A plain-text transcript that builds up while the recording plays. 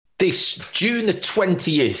This June the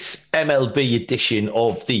 20th MLB edition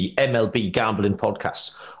of the MLB Gambling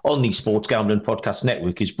Podcast on the Sports Gambling Podcast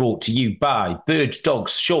Network is brought to you by Bird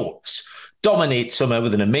Dogs Shorts. Dominate summer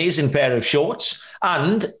with an amazing pair of shorts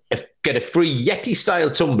and get a free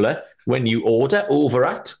Yeti-style tumbler when you order over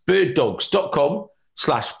at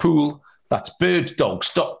birddogs.com/pool. That's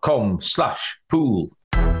birddogs.com/pool.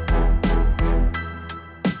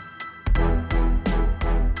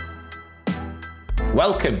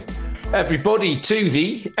 Welcome, everybody, to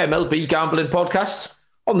the MLB Gambling Podcast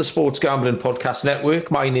on the Sports Gambling Podcast Network.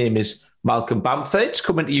 My name is Malcolm Bamford,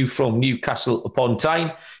 coming to you from Newcastle upon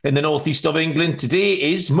Tyne in the northeast of England. Today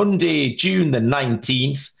is Monday, June the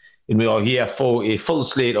 19th, and we are here for a full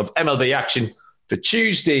slate of MLB action for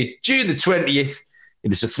Tuesday, June the 20th.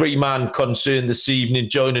 It is a three-man concern this evening.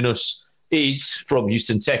 Joining us is from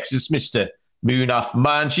Houston, Texas, Mr. Munaf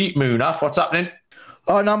Manji. Munaf, what's happening?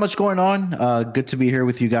 Not much going on. Good to be here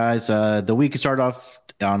with you guys. The week started off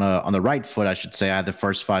on the right foot, I should say. I had the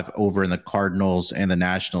first five over in the Cardinals and the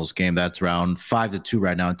Nationals game. That's around 5-2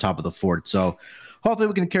 right now on top of the fort. So hopefully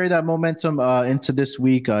we can carry that momentum into this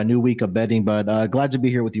week, a new week of betting. But glad to be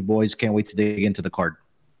here with you boys. Can't wait to dig into the card.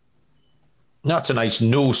 That's a nice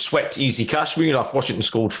no-sweat, easy cash. Washington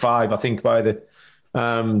scored 5, I think, by the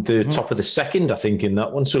top of the second, I think, in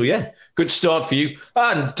that one. So, yeah, good start for you.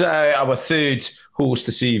 And our third host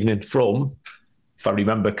this evening from, if I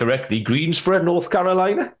remember correctly, Greensboro, North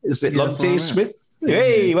Carolina. Is it Lonte Smith?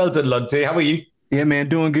 Hey, well done, Lonte. How are you? Yeah, man,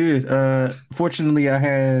 doing good. Fortunately, I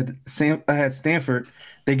had Stanford.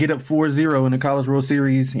 They get up 4-0 in the College World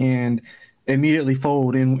Series and immediately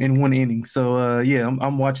fold in one inning. So,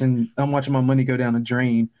 I'm watching my money go down the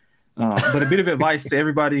drain. But a bit of advice to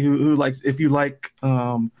everybody who likes, if you like,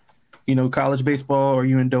 college baseball or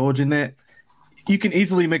you indulge in that, you can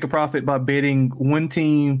easily make a profit by betting one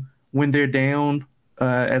team when they're down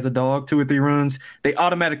as a dog 2 or 3 runs. They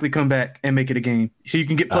automatically come back and make it a game. So you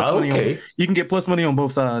can get plus money. You can get plus money on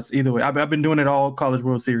both sides either way. I've been doing it all College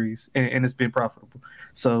World Series, and it's been profitable.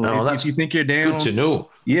 So if you think you're down, good to know.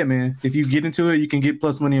 Yeah, man. If you get into it, you can get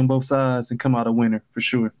plus money on both sides and come out a winner for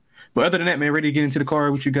sure. But other than that, man, ready to get into the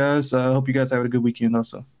card with you guys. I hope you guys have a good weekend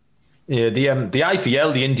also. Yeah, the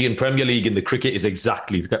IPL, the Indian Premier League, and the cricket is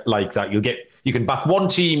exactly like that. You can back one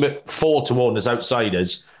team at 4-1 as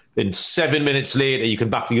outsiders, and 7 minutes later you can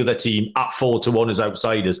back the other team at 4-1 as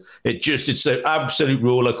outsiders. It's an absolute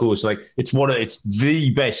roller coaster. Like it's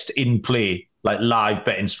the best in play, like live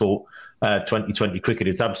betting sport. 2020 cricket.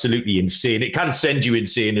 It's absolutely insane. It can send you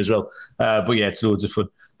insane as well. But yeah, it's loads of fun.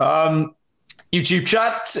 YouTube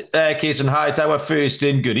chat, Case and Hightower first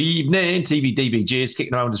in. Good evening. TVDBJ's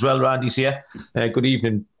kicking around as well. Randy's here. Good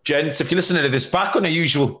evening, gents. If you're listening to this back on a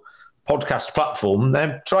usual podcast platform,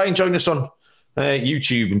 try and join us on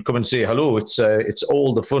YouTube and come and say hello. It's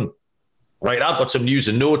all the fun. Right, I've got some news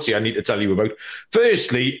and notes here I need to tell you about.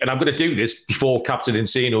 Firstly, and I'm going to do this before Captain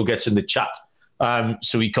Insano gets in the chat,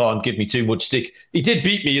 so he can't give me too much stick. He did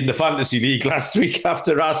beat me in the Fantasy League last week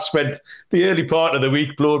after I spent the early part of the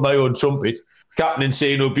week blowing my own trumpet. Captain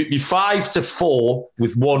Insano beat me 5-4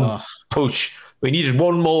 with one push. We needed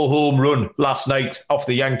one more home run last night off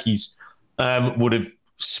the Yankees. Would have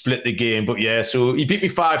split the game. But yeah, so he beat me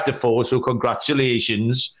 5-4. So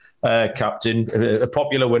congratulations, Captain. A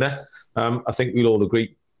popular winner. I think we'll all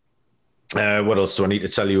agree. What else do I need to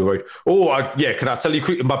tell you about? Can I tell you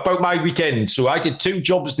quickly about my weekend? So I did 2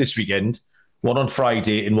 jobs this weekend, one on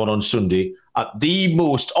Friday and one on Sunday, at the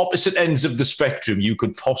most opposite ends of the spectrum you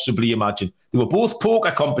could possibly imagine. They were both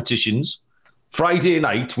poker competitions. Friday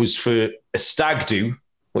night was for a stag do,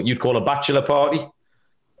 what you'd call a bachelor party.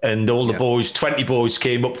 And all the boys, 20 boys,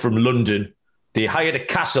 came up from London. They hired a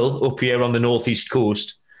castle up here on the northeast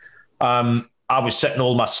coast. I was setting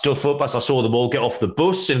all my stuff up as I saw them all get off the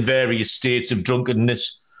bus in various states of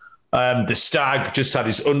drunkenness. The stag just had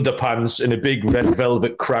his underpants and a big red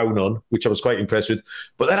velvet crown on, which I was quite impressed with.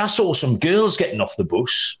 But then I saw some girls getting off the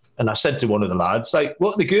bus, and I said to one of the lads, like,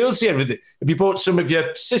 what are the girls here? Have you brought some of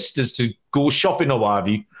your sisters to go shopping or what have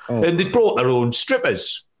you? And they brought their own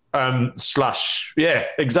strippers. Yeah,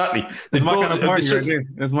 exactly. It's my kind of party right there.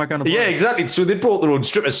 It's my kind of party. Yeah, exactly. So they brought their own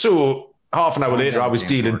strippers. So half an hour later, I was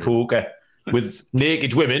dealing poker with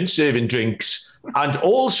naked women serving drinks and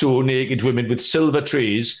also naked women with silver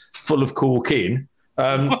trays full of cocaine.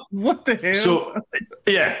 What the hell? So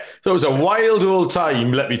it was a wild old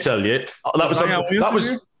time, let me tell you. That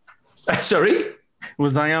was Sorry?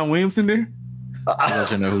 Was Zion Williamson there?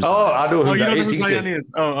 doesn't know who's I know who you that don't know is. who Zion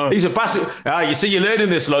is. Oh. He's a basketball. You see, you're learning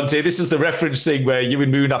this, Lonte. This is the reference thing where you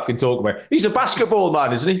and Moonaf can talk about. He's a basketball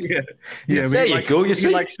man, isn't he? Yeah. There you go. You see,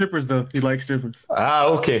 he likes strippers though. He likes strippers.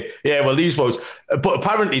 Okay. Yeah. Well, these boys. But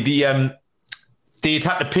apparently they'd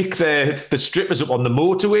had to pick the strippers up on the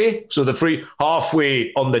motorway, so they're free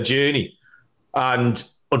halfway on the journey, and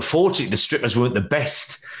unfortunately, the strippers weren't the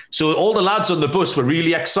best. So all the lads on the bus were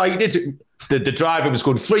really excited. The driver was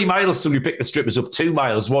going 3 miles till we picked the strippers up, 2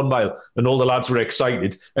 miles, 1 mile, and all the lads were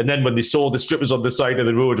excited. And then when they saw the strippers on the side of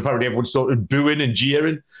the road, apparently everyone started booing and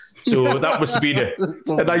jeering. So that must have been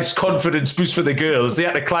a nice confidence boost for the girls. They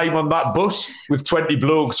had to climb on that bus with 20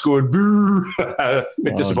 blokes going boo. A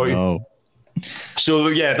bit disappointing. No. So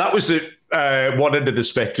yeah, that was one end of the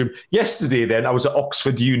spectrum. Yesterday, then I was at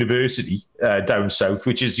Oxford University down south,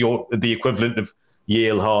 which is the equivalent of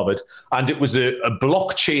Yale, Harvard, and it was a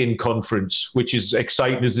blockchain conference, which is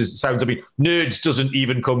exciting as it sounds. I mean, nerds doesn't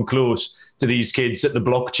even come close to these kids at the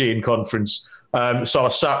blockchain conference. So I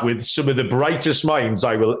sat with some of the brightest minds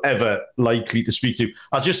I will ever likely to speak to.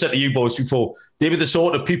 I just said to you boys before, they were the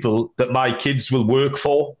sort of people that my kids will work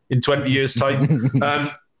for in 20 years' time.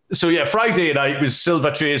 So yeah, Friday night was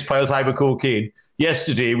silver trays piled high with cocaine.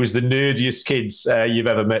 Yesterday was the nerdiest kids you've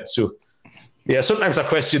ever met. So yeah, sometimes I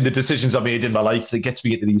question the decisions I made in my life that gets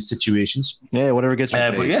me into these situations. Yeah, whatever gets you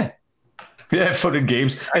paid. But yeah, fun and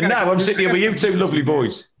games. And now I'm sitting here with you two lovely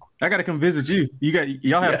boys. I gotta come visit you.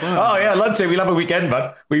 Y'all have fun. Oh yeah, Lunty, we'll have a weekend,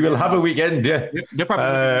 man. We will have a weekend. Yeah, they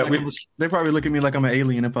probably look at me like I'm an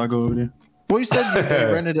alien if I go over there. Well, you said that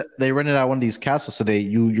they rented out one of these castles, so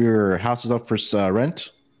your house is up for rent.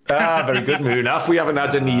 Very good, Moonaf. We haven't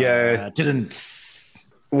had any.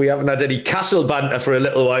 We haven't had any castle banter for a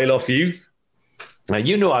little while off you. Now,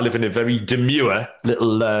 you know I live in a very demure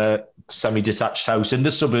little semi-detached house in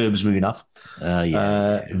the suburbs, Moonaf.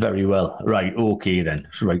 Very well. Right, okay then.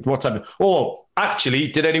 Right, what's happening? Oh,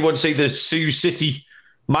 actually, did anyone see the Sioux City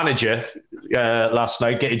manager last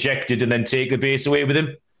night get ejected and then take the base away with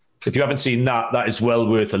him? If you haven't seen that, that is well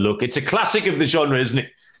worth a look. It's a classic of the genre, isn't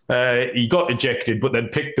it? He got ejected, but then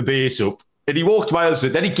picked the base up. And he walked miles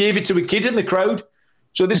with it. Then he gave it to a kid in the crowd.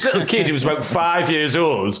 So this little kid, who was about 5 years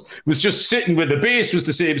old, was just sitting where the base was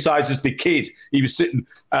the same size as the kid. He was sitting.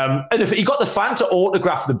 And if he got the fan to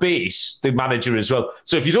autograph the base, the manager as well.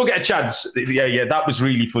 So if you don't get a chance, yeah, that was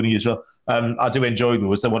really funny as well. I do enjoy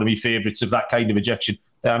those. They're one of my favourites of that kind of ejection.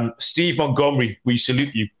 Steve Montgomery, we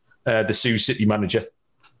salute you, the Sioux City manager.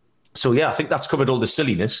 So yeah, I think that's covered all the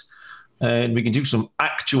silliness. And we can do some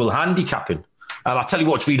actual handicapping. And I'll tell you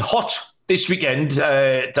what, it's been hot this weekend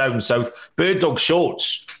down south. Bird dog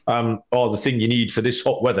shorts are the thing you need for this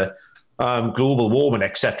hot weather. Global warming,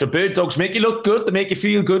 etc. Bird dogs make you look good. They make you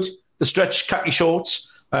feel good. The stretch khaki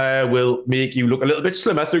shorts will make you look a little bit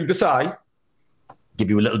slimmer through the thigh.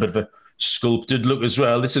 Give you a little bit of a sculpted look as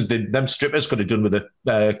well. This is them strippers could have done with a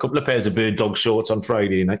couple of pairs of bird dog shorts on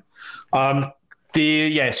Friday night.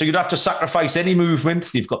 So you'd have to sacrifice any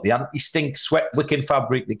movement. You've got the anti-stink sweat wicking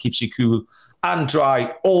fabric that keeps you cool and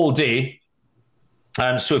dry all day.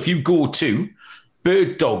 So if you go to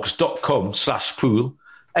birddogs.com/pool,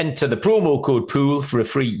 enter the promo code POOL for a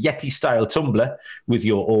free Yeti-style tumbler with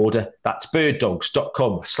your order. That's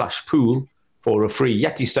birddogs.com/pool for a free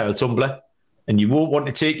Yeti-style tumbler. And you won't want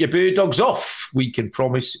to take your bird dogs off. We can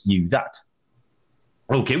promise you that.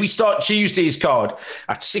 Okay, we start Tuesday's card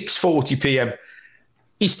at 6:40 p.m.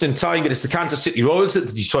 Eastern Time. It is the Kansas City Royals at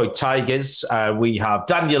the Detroit Tigers. We have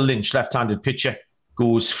Daniel Lynch, left-handed pitcher,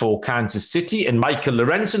 goes for Kansas City, and Michael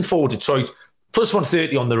Lorenzen for Detroit. Plus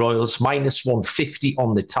 130 on the Royals, minus 150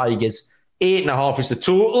 on the Tigers. 8.5 is the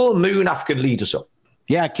total. Moon African lead us up.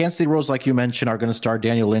 Yeah, Kansas City Royals, like you mentioned, are going to start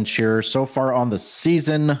Daniel Lynch here. So far on the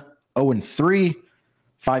season, 0-3,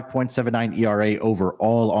 5.79 ERA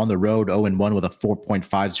overall on the road, 0-1 with a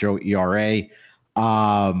 4.50 ERA.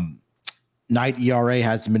 Night ERA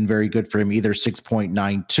hasn't been very good for him either,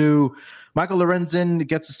 6.92. Michael Lorenzen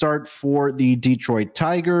gets a start for the Detroit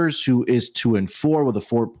Tigers, who is 2-4 with a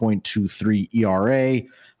 4.23 ERA.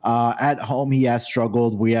 At home, he has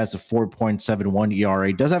struggled. He has a 4.71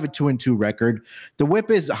 ERA. Does have a 2-2 record. The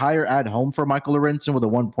WHIP is higher at home for Michael Lorenzen with a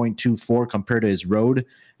 1.24 compared to his road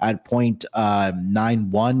at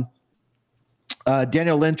 0.91.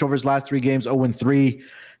 Daniel Lynch over his last 3 games, 0-3.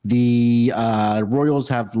 The Royals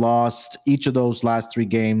have lost each of those last 3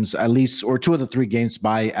 games, at least, or 2 of the 3 games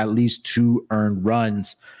by at least 2 earned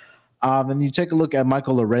runs. And you take a look at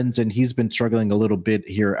Michael Lorenzen, he's been struggling a little bit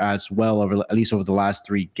here as well, at least over the last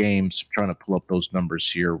 3 games. I'm trying to pull up those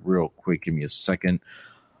numbers here real quick. Give me a second.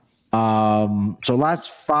 So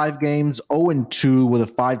last 5 games, 0-2 with a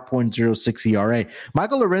 5.06 ERA.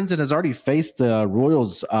 Michael Lorenzen has already faced the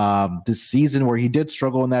Royals this season, where he did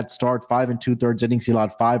struggle in that start. 5 2/3 innings, he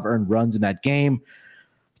allowed 5 earned runs in that game.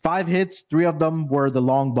 5 hits, 3 of them were the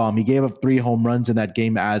long bomb. He gave up 3 home runs in that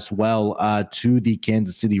game as well to the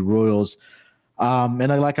Kansas City Royals. And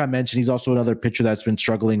like I mentioned, he's also another pitcher that's been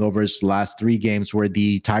struggling over his last 3 games, where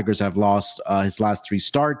the Tigers have lost his last 3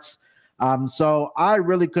 starts. So I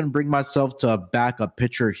really couldn't bring myself to back a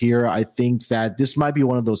pitcher here. I think that this might be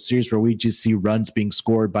one of those series where we just see runs being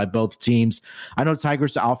scored by both teams. I know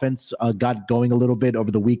Tigers' offense got going a little bit over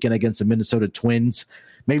the weekend against the Minnesota Twins.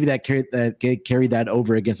 Maybe that carried that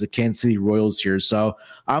over against the Kansas City Royals here. So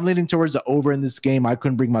I'm leaning towards the over in this game. I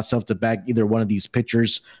couldn't bring myself to back either one of these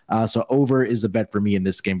pitchers. So over is the bet for me in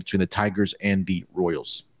this game between the Tigers and the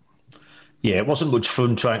Royals. Yeah, it wasn't much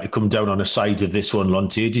fun trying to come down on a side of this one,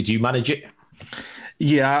 Lonte. Did you manage it?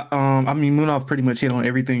 Yeah, I mean, Munaf pretty much hit on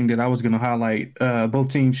everything that I was going to highlight. Both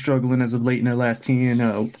teams struggling as of late in their last 10.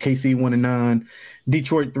 KC 1-9,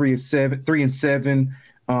 Detroit 3-7.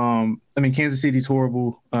 I mean, Kansas City's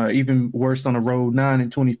horrible. Even worse on the road,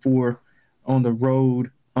 9-24 on the road.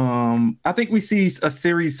 I think we see a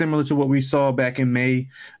series similar to what we saw back in May,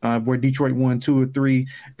 where Detroit won 2 of 3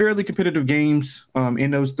 fairly competitive games. In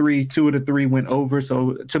those 3, 2 of the 3 went over.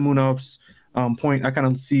 So to Munaf's point, I kind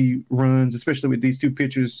of see runs, especially with these 2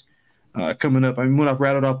 pitchers coming up. I mean, Munaf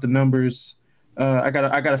rattled off the numbers. I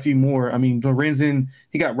got a few more. I mean, Lorenzen,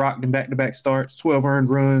 he got rocked in back-to-back starts, 12 earned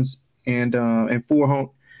runs and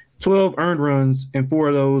 12 earned runs, and 4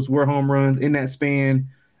 of those were home runs in that span.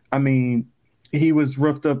 I mean, he was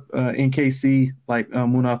roughed up in KC, like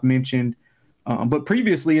Munaf mentioned. But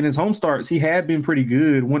previously in his home starts, he had been pretty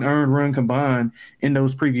good, 1 earned run combined in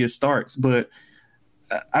those previous starts. But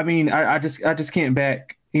I mean, I just can't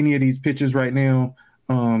back any of these pitchers right now.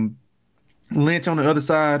 Lynch on the other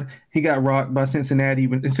side, he got rocked by Cincinnati.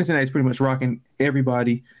 And Cincinnati's pretty much rocking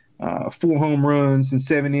everybody. 4 home runs in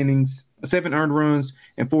 7 innings, 7 earned runs,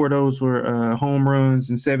 and 4 of those were home runs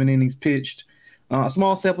in 7 innings pitched.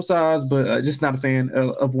 Small sample size, but just not a fan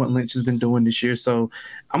of what Lynch has been doing this year. So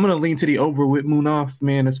I'm going to lean to the over with Munaf,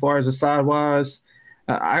 man. As far as the side-wise,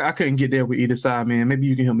 I couldn't get there with either side, man. Maybe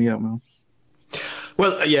you can help me out, man.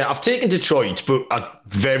 Well, yeah, I've taken Detroit, but I'm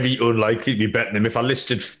very unlikely to be betting them. If I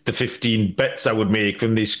listed the 15 bets I would make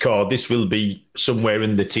from this card, this will be somewhere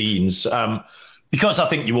in the teens. Because I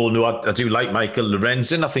think you all know I do like Michael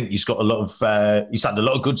Lorenzen. I think he's got he's had a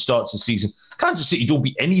lot of good starts this season. Kansas City don't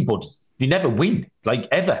beat anybody. They never win, like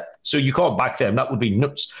ever. So you can't back them. That would be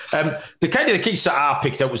nuts. The case that I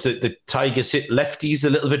picked out was that the Tigers hit lefties a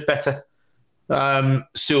little bit better.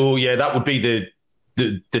 So yeah, that would be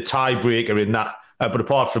the tiebreaker in that. But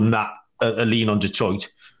apart from that, a lean on Detroit.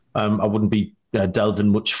 I wouldn't be delving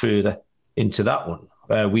much further into that one.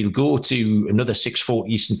 We'll go to another 6:40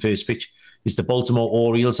 Eastern first pitch. Is the Baltimore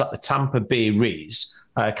Orioles at the Tampa Bay Rays.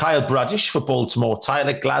 Kyle Bradish for Baltimore.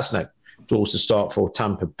 Tyler Glasnow draws the start for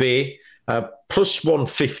Tampa Bay. Plus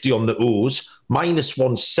 150 on the O's, minus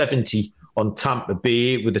 170 on Tampa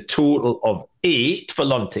Bay, with a total of 8 for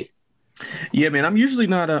Lonte. Yeah, man, I'm usually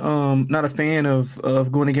not a fan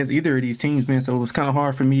of going against either of these teams, man. So it was kind of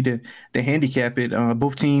hard for me to handicap it.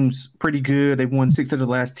 Both teams pretty good. They've won 6 of the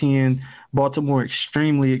last 10. Baltimore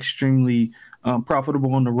extremely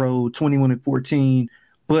profitable on the road, 21-14.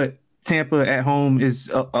 But Tampa at home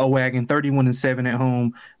is a wagon, 31-7 at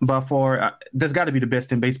home. By far, that's got to be the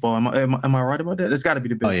best in baseball. Am I right about that? That's got to be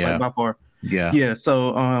the best by far. Yeah.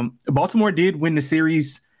 So Baltimore did win the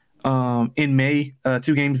series in May,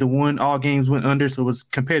 2-1. All games went under, so it was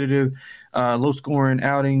competitive, low scoring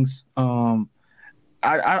outings.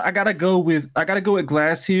 I gotta go with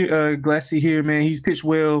Glassy here, man. He's pitched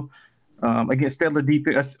well against stellar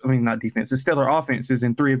defense. I mean, not defense. It's stellar offenses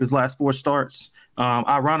in 3 of his last 4 starts.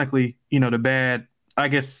 Ironically, the bad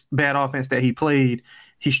offense that he played,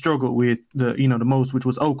 he struggled with the most, which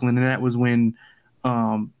was Oakland, and that was when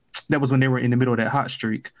they were in the middle of that hot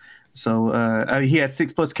streak. So he had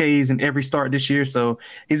 6+ Ks in every start this year. So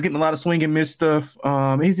he's getting a lot of swing and miss stuff.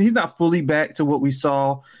 He's not fully back to what we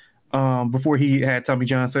saw before he had Tommy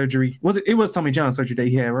John surgery. It was Tommy John surgery that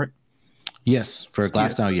he had, right? Yes, for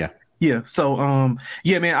Glasnow, yeah. Yeah. So,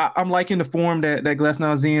 man, I'm liking the form that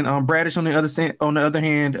Glasnow's in. Bradish on the other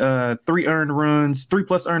hand, 3+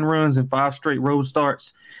 earned runs and 5 straight road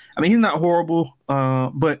starts. I mean, he's not horrible,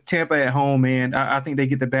 but Tampa at home, man, I think they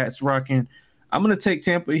get the bats rocking. I'm going to take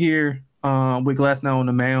Tampa here with Glasnow on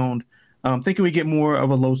the mound. I'm thinking we get more of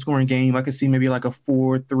a low-scoring game. I could see maybe like a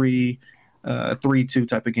 4-3, 3-2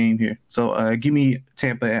 type of game here. So give me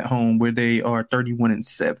Tampa at home where they are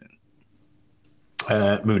 31-7.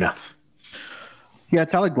 Muna. Yeah,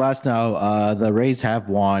 Tyler Glasnow, the Rays have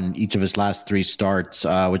won each of his last 3 starts,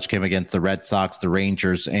 which came against the Red Sox, the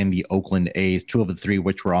Rangers, and the Oakland A's, 2 of the 3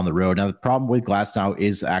 which were on the road. Now, the problem with Glasnow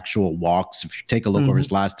is actual walks. If you take a look over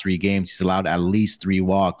his last 3 games, he's allowed at least 3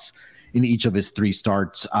 walks in each of his 3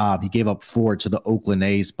 starts. He gave up 4 to the Oakland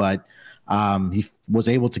A's, but he was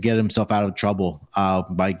able to get himself out of trouble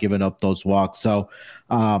by giving up those walks. So,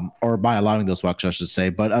 or by allowing those walks, I should say.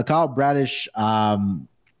 But Kyle Bradish,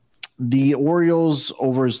 the Orioles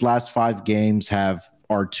over his last 5 games are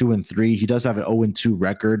 2-3. He does have an 0-2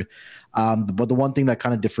 record. But the one thing that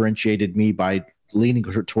kind of differentiated me by leaning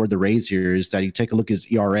toward the Rays here is that you take a look at his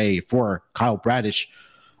ERA for Kyle Bradish.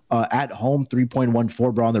 At home,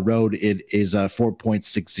 3.14, but on the road, it is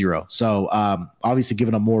 4.60. So obviously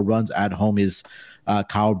giving him more runs at home is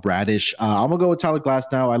Kyle Bradish. I'm going to go with Tyler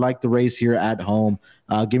Glasnow. I like the Rays here at home.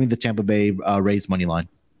 Give me the Tampa Bay Rays money line.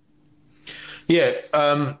 Yeah,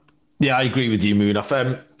 I agree with you, Moon.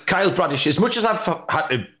 Kyle Bradish, as much as I've had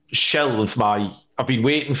to shelve I've been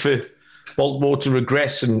waiting for Baltimore to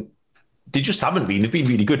regress, and they just haven't been. They've been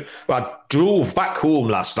really good. Well, I drove back home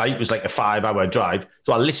last night. It was like a 5-hour drive.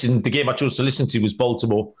 So I listened. The game I chose to listen to was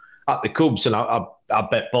Baltimore at the Cubs, and I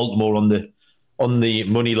bet Baltimore on the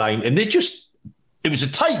money line. And it was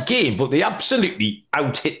a tight game, but they absolutely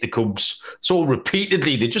out-hit the Cubs so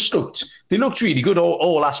repeatedly. They looked really good,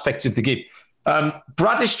 all aspects of the game.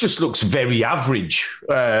 Bradish just looks very average,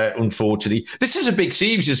 unfortunately. This is a big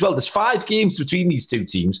series as well. There's 5 games between these 2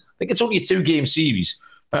 teams. I think it's only a 2-game series.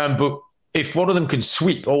 But if one of them can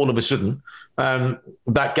sweep all of a sudden,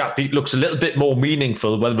 that gap looks a little bit more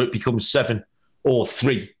meaningful, whether it becomes 7 or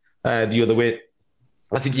 3 the other way.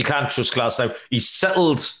 I think you can't trust Glasnow. He's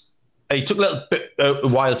settled. He took a little bit a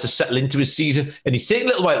while to settle into his season, and he's taken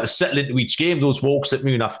a little while to settle into each game. Those walks that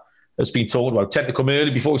Munaf has been talking about tend to come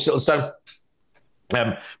early before he settles down.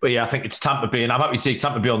 But yeah, I think it's Tampa Bay, and I'm happy to take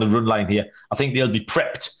Tampa Bay on the run line here. I think they'll be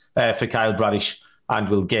prepped for Kyle Bradish, and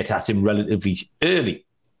will get at him relatively early.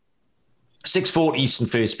 6:40 Eastern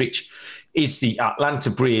first pitch is the Atlanta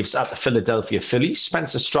Braves at the Philadelphia Phillies.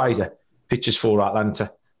 Spencer Strider pitches for Atlanta,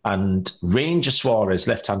 and Ranger Suarez,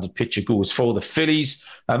 left-handed pitcher, goes for the Phillies.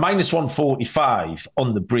 Minus 145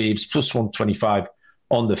 on the Braves, plus 125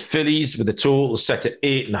 on the Phillies, with a total set at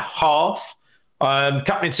 8.5.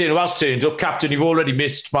 Captain Insano has turned up. Captain, you've already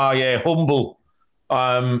missed my humble,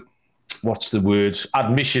 admission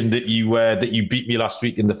that you beat me last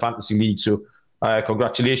week in the Fantasy League. So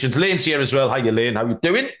congratulations. Lane's here as well. How you, Lane? How you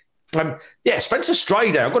doing? Spencer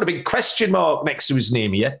Strider. I've got a big question mark next to his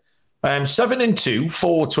name here. 7-2,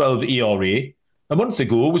 4.12 ERA. A month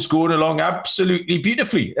ago was going along absolutely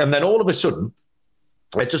beautifully, and then all of a sudden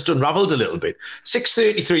it just unravelled a little bit.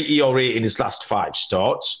 6.33 ERA in his last 5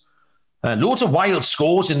 starts. Loads of wild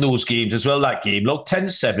scores in those games as well. That game, look,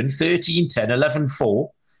 10-7, 13-10, 11-4.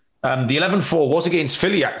 The 11-4 was against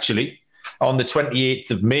Philly, actually, on the 28th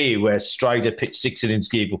of May, where Strider pitched 6 innings,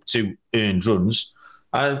 gave up 2 earned runs.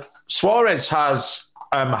 Suarez has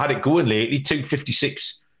had it going lately,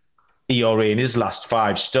 2.56 ERA in his last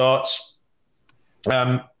 5 starts.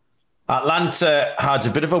 Atlanta had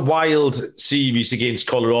a bit of a wild series against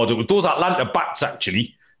Colorado, with those Atlanta bats,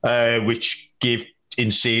 actually, which gave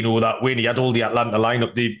Insano that win. He had all the Atlanta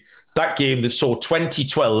lineup. That game that saw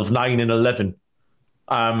 20-12,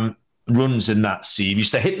 9-11 runs in that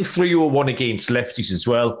series. They're hitting 301 against lefties as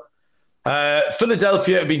well.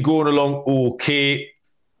 Philadelphia have been going along okay.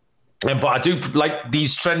 But I do like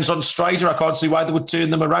these trends on Strider. I can't see why they would turn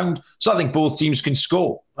them around. So I think both teams can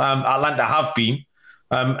score. Atlanta have been.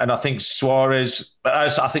 And I think I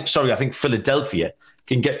think Philadelphia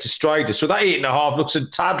can get to Strider. So that 8.5 looks a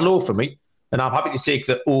tad low for me. And I'm happy to take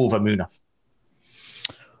the over, Muna.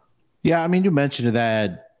 Yeah, I mean, you mentioned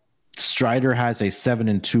that Strider has a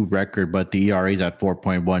 7-2 record, but the ERA is at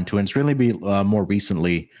 4.12. And it's really been more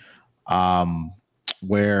recently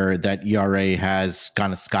where that ERA has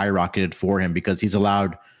kind of skyrocketed for him, because he's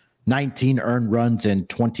allowed 19 earned runs and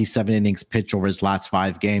 27 innings pitched over his last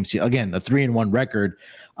 5 games. Again, a 3-1 record.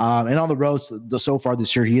 And on the road so far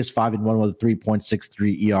this year, he is 5-1 with a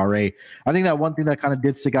 3.63 ERA. I think that one thing that kind of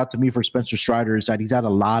did stick out to me for Spencer Strider is that he's had a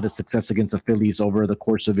lot of success against the Phillies over the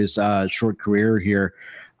course of his short career here.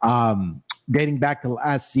 Dating back to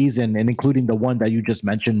last season and including the one that you just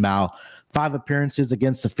mentioned, Mal, 5 appearances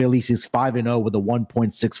against the Phillies. He's 5-0 with a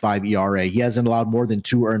 1.65 ERA. He hasn't allowed more than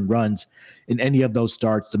 2 earned runs in any of those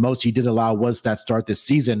starts. The most he did allow was that start this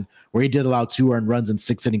season, where he did allow 2 earned runs and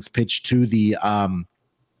 6 innings pitched to the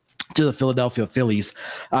to the Philadelphia Phillies.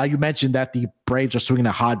 You mentioned that the Braves are swinging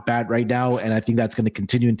a hot bat right now, and I think that's going to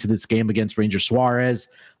continue into this game against Ranger Suarez.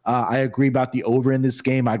 I agree about the over in this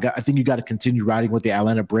game. I think you got to continue riding with the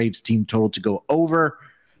Atlanta Braves team total to go over,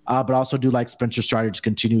 but also do like Spencer Strider to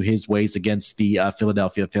continue his ways against the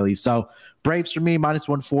Philadelphia Phillies. So Braves for me, minus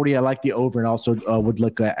 140. I like the over, and also would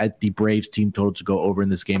look at the Braves team total to go over in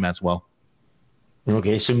this game as well.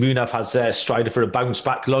 Okay, so Munaf has Strider for a bounce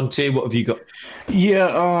back. Lonte, what have you got?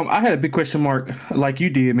 Yeah, I had a big question mark like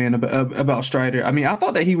you did, man, about Strider. I mean, I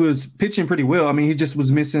thought that he was pitching pretty well. I mean, he just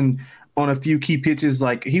was missing on a few key pitches.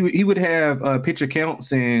 Like he would have pitcher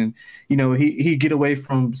counts, and he'd get away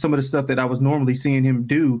from some of the stuff that I was normally seeing him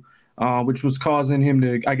do, which was causing him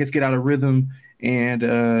to, I guess, get out of rhythm and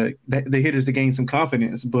the hitters to gain some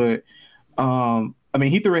confidence. But I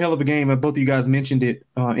mean, he threw a hell of a game. Both of you guys mentioned it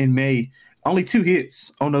in May. Only 2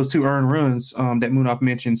 hits on those 2 earned runs that Munaf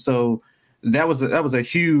mentioned. So that was a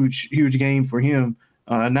huge game for him.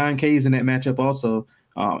 9 Ks in that matchup also.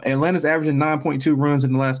 Atlanta's averaging 9.2 runs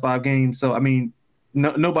in the last 5 games. So, I mean,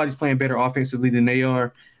 nobody's playing better offensively than they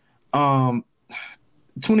are. 22-11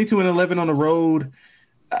 on the road.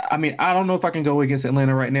 I mean, I don't know if I can go against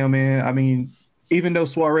Atlanta right now, man. I mean, even though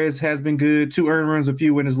Suarez has been good, 2 earned runs, a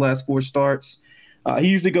few in his last 4 starts. He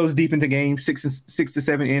usually goes deep into games, 6 to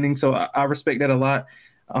 7 innings, so I respect that a lot.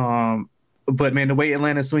 But man, the way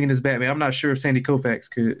Atlanta's swinging his bat, man, I'm not sure if Sandy Koufax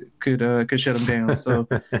could shut him down. So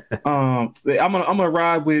I'm gonna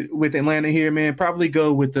ride with Atlanta here, man. Probably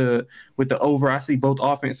go with the over. I see both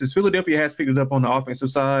offenses. Philadelphia has picked it up on the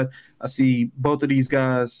offensive side. I see both of these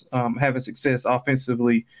guys having success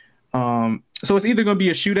offensively. So it's either gonna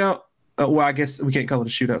be a shootout. Well, I guess we can't call it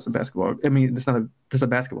a shootout. It's a basketball. I mean, that's a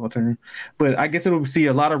basketball term. But I guess we'll see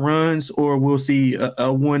a lot of runs, or we'll see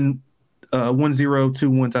a 1-0,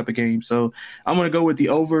 2-1 type of game. So I'm going to go with the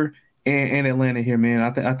over and Atlanta here, man.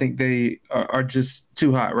 I think they are just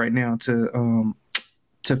too hot right now to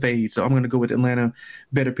fade. So I'm going to go with Atlanta,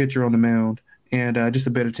 better pitcher on the mound, and just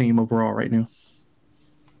a better team overall right now.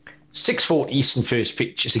 6:40 Eastern first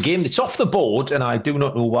pitch. It's a game that's off the board, and I do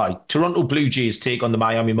not know why. Toronto Blue Jays take on the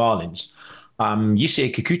Miami Marlins. Yusei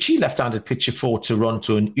Kikuchi, left-handed pitcher for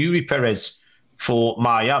Toronto, and Uri Perez for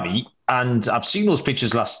Miami. And I've seen those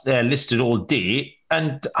pitchers listed all day,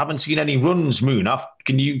 and haven't seen any runs. Munaf,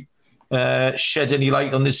 can you shed any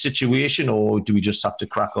light on this situation, or do we just have to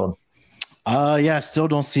crack on? Yeah, still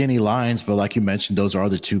don't see any lines, but like you mentioned, those are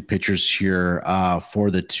the 2 pitchers here for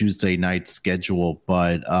the Tuesday night schedule.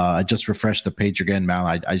 But I just refreshed the page again,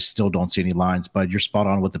 Mal. I still don't see any lines, but you're spot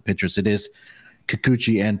on with the pitchers. It is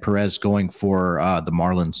Kikuchi and Perez going for the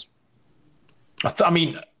Marlins. I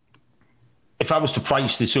mean, if I was to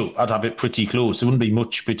price this up, I'd have it pretty close. There wouldn't be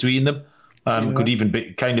much between them. Could even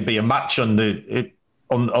be a match on the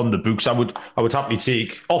books. I would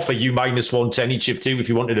happily offer you minus 110 each of 2 if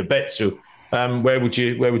you wanted a bet. So where would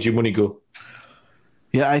your money go?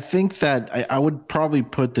 Yeah, I think that I would probably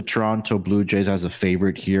put the Toronto Blue Jays as a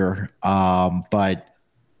favorite here. But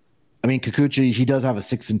I mean, Kikuchi, he does have a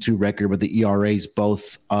 6-2 record, but the ERAs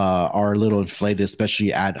both are a little inflated,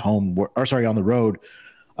 especially at home on the road.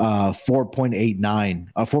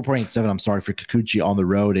 4.87. I'm sorry, for Kikuchi on the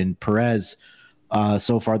road, and Perez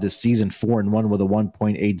so far this season 4-1 with a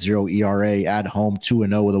 1.80 ERA at home,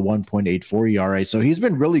 2-0 with a 1.84 ERA. So he's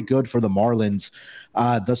been really good for the Marlins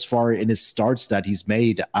thus far in his starts that he's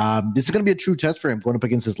made. This is going to be a true test for him going up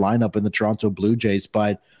against his lineup in the Toronto Blue Jays,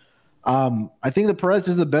 but I think the Perez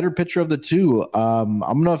is the better pitcher of the 2.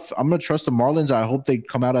 I'm gonna trust the Marlins. I hope they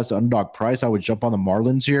come out as an underdog price. I would jump on the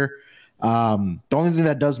Marlins here. The only thing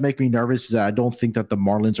that does make me nervous is that I don't think that the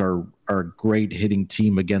Marlins are a great hitting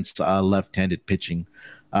team against left-handed pitching.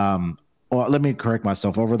 Well, let me correct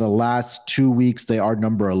myself. Over the last 2 weeks, they are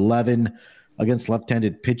number 11 against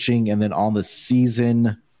left-handed pitching, and then on the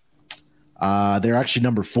season, they're actually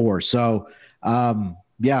number 4. So,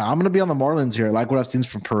 yeah, I'm going to be on the Marlins here. I like what I've seen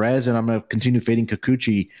from Perez, and I'm going to continue fading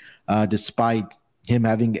Kikuchi despite him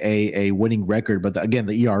having a winning record. But again,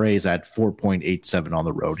 the ERA is at 4.87 on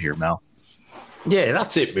the road here, Mel. Yeah,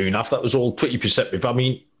 that's it, Munaf. That was all pretty perceptive. I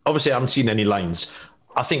mean, obviously, I haven't seen any lines.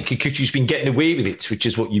 I think Kikuchi's been getting away with it, which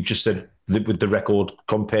is what you've just said with the record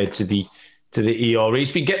compared to the ERA.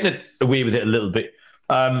 He's been getting away with it a little bit.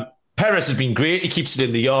 Perez has been great. He keeps it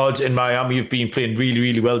in the yard, and Miami have been playing really,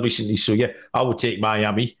 really well recently. So, yeah, I would take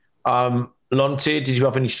Miami. Lonte, did you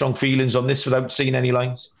have any strong feelings on this without seeing any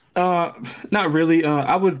lines? Not really.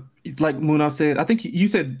 I would, like Munaf said, I think you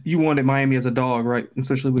said you wanted Miami as a dog, right?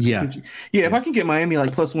 Especially with Kikuchi. Yeah, if I can get Miami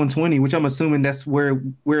like plus 120, which I'm assuming that's where it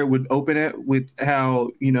would open at with how,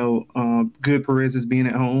 good Perez is being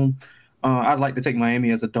at home, I'd like to take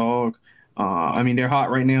Miami as a dog. I mean, they're hot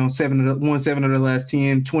right now. 7 of the last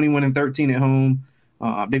 10, 21-13 at home.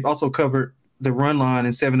 They've also covered the run line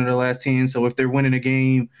in 7 of the last 10. So if they're winning a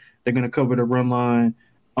game, they're going to cover the run line.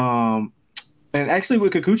 And actually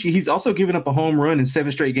with Kikuchi, he's also given up a home run in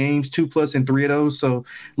 7 straight games, 2+ in 3 of those. So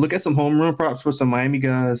look at some home run props for some Miami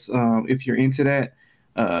guys if you're into that.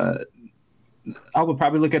 I would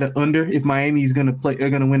probably look at an under if Miami's going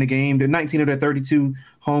to win a game. They're 19 of their 32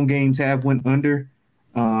 home games have went under.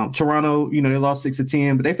 Toronto, they lost 6 of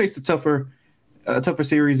 10, but they faced a tougher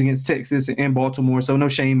series against Texas and Baltimore. So no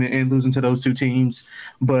shame in losing to those 2 teams.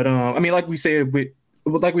 But I mean, like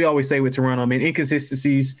we always say with Toronto, I mean,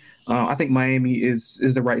 inconsistencies. I think Miami is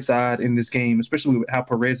the right side in this game, especially with how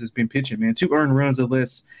Perez has been pitching, man. 2 earned runs or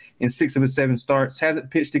less in 6 of his 7 starts.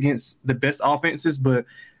 Hasn't pitched against the best offenses, but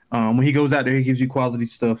when he goes out there, he gives you quality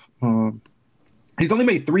stuff. He's only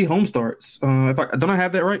made 3 home starts. Don't I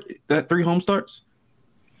have that right? That 3 home starts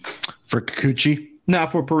for Kikuchi? No,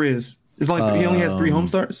 for Perez. He only has 3 home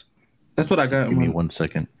starts. That's what I got. Give me 1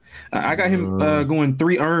 second. I got him going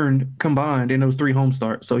 3 earned combined in those 3 home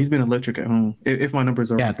starts. So he's been electric at home. If my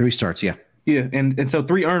numbers are right. 3 starts. Yeah. Yeah, and so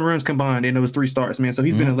 3 earned runs combined in those 3 starts, man. So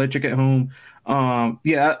he's been electric at home. I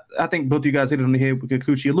think both of you guys hit it on the head with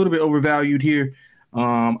Kikuchi. A little bit overvalued here.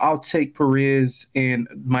 I'll take Perez and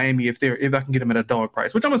Miami if I can get them at a dog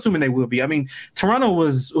price, which I'm assuming they will be. I mean, Toronto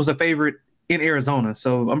was a favorite in Arizona,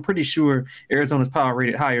 so I'm pretty sure Arizona's power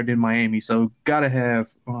rated higher than Miami. So gotta have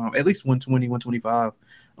at least 120, 125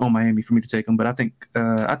 on Miami for me to take them. But I think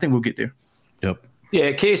we'll get there. Yep.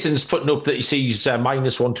 Yeah, Kaysen's putting up that he sees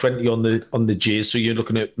minus 120 on the Jays, so you're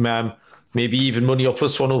looking at maybe even money or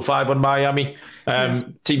plus 105 on Miami.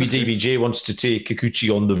 TBDBJ wants to take Kikuchi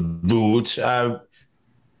on the road.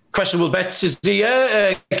 Questionable bets is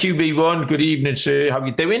here. QB1, good evening, sir. How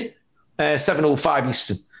you doing? 7:05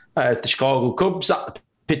 Eastern. The Chicago Cubs at the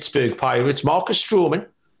Pittsburgh Pirates. Marcus Stroman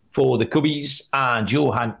for the Cubbies and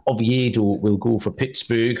Johan Oviedo will go for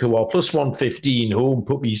Pittsburgh, who are plus 115 home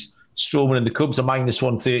puppies. Stroman and the Cubs are minus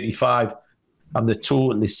 135, and the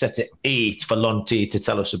total is set at 8 for Lonte to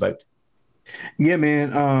tell us about. Yeah,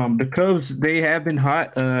 man. The Cubs, they have been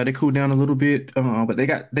hot. They cooled down a little bit, but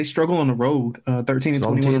they struggle on the road.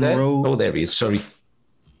 13-21 on the road. Oh, there he is. Sorry.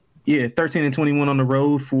 Yeah, 13-21 on the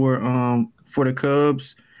road for the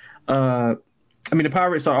Cubs. I mean, the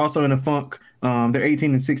Pirates are also in a funk. They're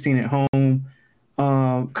 18-16 at home.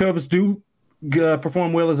 Cubs do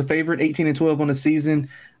perform well as a favorite, 18-12 on the season,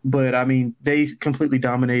 but I mean, they completely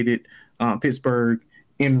dominated Pittsburgh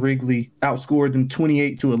in Wrigley, outscored them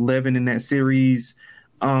 28-11 in that series.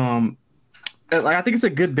 I think it's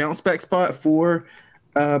a good bounce back spot for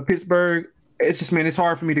Pittsburgh. It's just, man, it's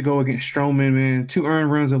hard for me to go against Stroman, man. 2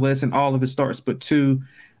 earned runs or less in all of his starts, but 2.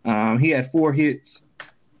 He had 4 hits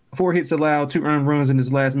allowed, 2 earned runs in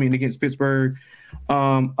his last meeting against Pittsburgh.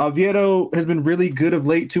 Oviedo has been really good of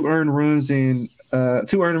late, 2 earned runs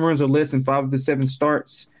or less in 5 of his 7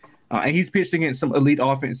 starts. And he's pitched against some elite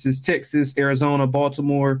offenses, Texas, Arizona,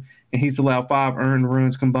 Baltimore, and he's allowed 5 earned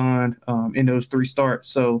runs combined in those 3 starts.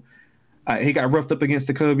 So he got roughed up against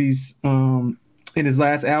the Cubbies in his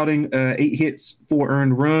last outing, 8 hits, 4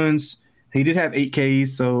 earned runs. He did have 8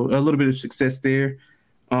 Ks, so a little bit of success there.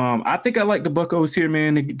 I think I like the Buccos here,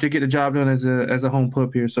 man, to get the job done as a home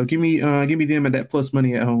pup here. So give me them at that plus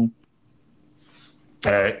money at home.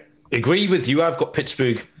 Agree with you. I've got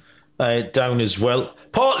Pittsburgh down as well.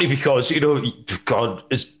 Partly because, God,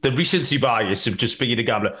 it's the recency bias of just being a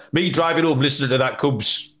gambler. Me driving home listening to that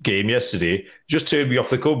Cubs game yesterday just turned me off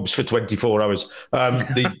the Cubs for 24 hours.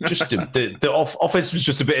 The offense was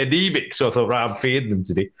just a bit anemic, so I thought, right, I'm fading them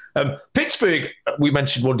today. Pittsburgh, we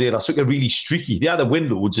mentioned one day last week, are really streaky. They either win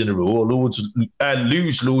loads in a row or lose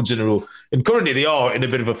loads in a row. And currently they are in a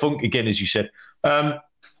bit of a funk again, as you said.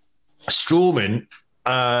 Stroman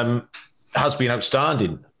has been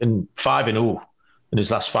outstanding in 5-0. In his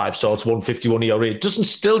last 5 starts, 151 ERA. Doesn't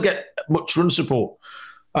still get much run support.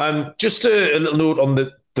 Just a little note on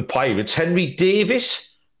the Pirates. Henry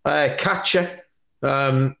Davis, catcher,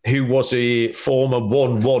 who was a former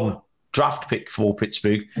 1-1 draft pick for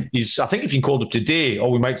Pittsburgh. I think he's been called up today, or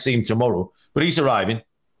we might see him tomorrow, but he's arriving.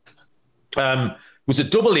 Was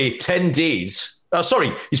at AA 10 days.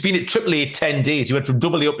 He's been at AAA 10 days. He went from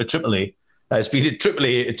AA up to AAA. He's been at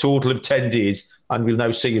AAA a total of 10 days, and we'll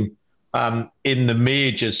now see him in the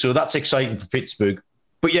majors. So that's exciting for Pittsburgh.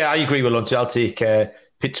 But yeah, I agree with Lonte. I'll take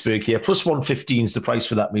Pittsburgh here. Plus 115 is the price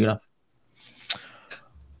for that, Mira.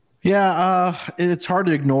 Yeah, it's hard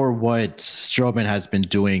to ignore what Stroman has been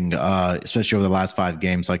doing, especially over the last 5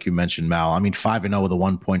 games, like you mentioned, Mal. I mean, 5-0 with a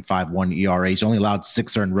 1.51 ERA. He's only allowed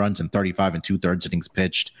 6 earned runs in 35 and 2/3 innings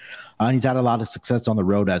pitched. And he's had a lot of success on the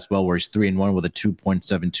road as well, where he's 3-1 with a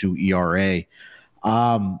 2.72 ERA.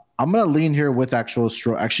 I'm going to lean here with actually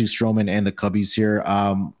Stroman and the Cubbies here.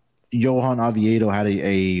 Johan Oviedo had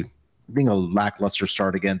a lackluster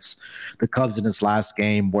start against the Cubs in his last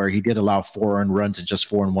game, where he did allow 4 earned runs in just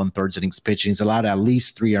 4 1/3 innings pitching. He's allowed at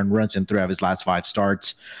least 3 earned runs in 3 of his last 5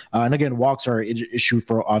 starts. And again, walks are an issue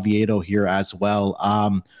for Oviedo here as well.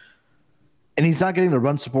 And he's not getting the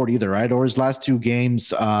run support either, right? Over his last 2 games,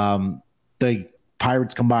 the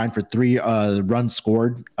Pirates combined for 3 runs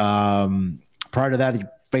scored. Prior to that, he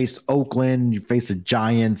faced Oakland, you faced the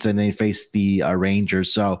Giants, and they faced the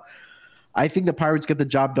Rangers. So I think the Pirates get the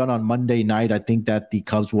job done on Monday night. I think that the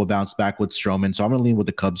Cubs will bounce back with Stroman. So I'm going to lean with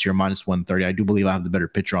the Cubs here, minus 130. I do believe I have the better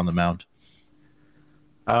pitcher on the mound.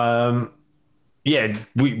 Yeah,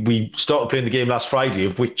 we started playing the game last Friday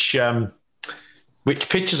of which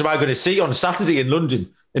pitchers am I going to see on Saturday in London.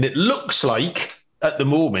 And it looks like, at the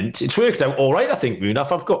moment, it's worked out all right, I think,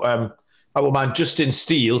 Munaf. I've got our man Justin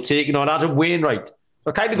Steele taking on Adam Wainwright.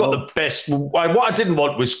 I kind of got the best. What I didn't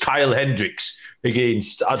want was Kyle Hendricks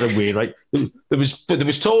against Adam Wainwright. There was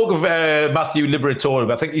talk of Matthew Liberatore,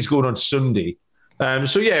 but I think he's going on Sunday.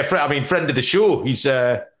 So yeah, friend of the show. He's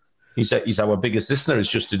our biggest listener, is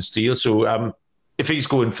Justin Steele. So if he's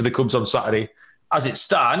going for the Cubs on Saturday, as it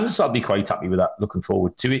stands, I'll be quite happy with that. Looking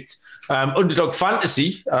forward to it. Underdog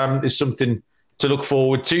Fantasy is something to look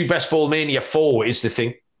forward to. Best Ball Mania 4 is the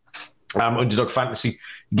thing. Underdog Fantasy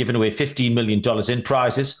giving away $15 million in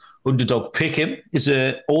prizes. Underdog Pick'em is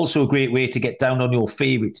also a great way to get down on your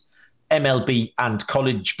favourite MLB and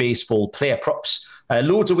college baseball player props.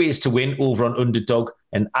 Loads of ways to win over on Underdog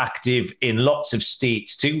and active in lots of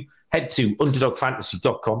states too. Head to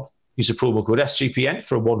underdogfantasy.com. Use the promo code SGPN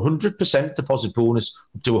for a 100% deposit bonus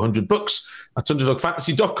up to $100. That's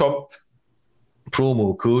underdogfantasy.com.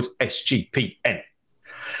 Promo code SGPN.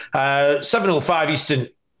 7:05 Eastern.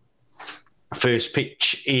 First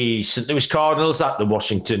pitch is St. Louis Cardinals at the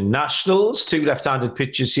Washington Nationals. 2 left-handed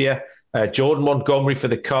pitchers here. Jordan Montgomery for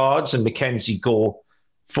the Cards and Mackenzie Gore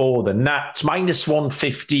for the Nats. Minus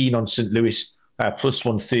 115 on St. Louis, plus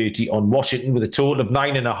 130 on Washington, with a total of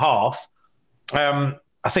 9.5.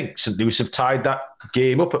 I think St. Louis have tied that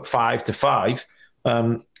game up at 5-5,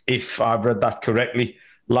 if I've read that correctly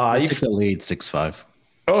live. I think the lead 6-5.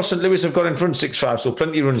 Oh, St. Louis have got in front 6-5, so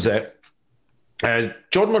plenty of runs there.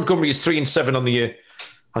 Jordan Montgomery is 3-7 on the year,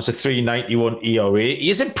 has a 3.91 ERA. He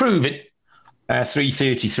is improving,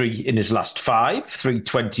 3.33 in his last 5,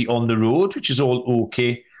 3.20 on the road, which is all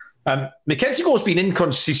okay. Mackenzie Gore's been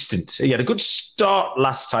inconsistent. He had a good start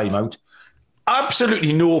last time out.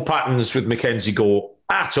 Absolutely no patterns with Mackenzie Gore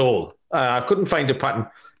at all. I couldn't find a pattern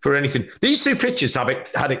for anything. These 2 pitchers have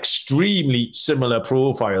had extremely similar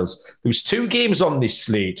profiles. There was 2 games on this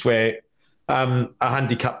slate where I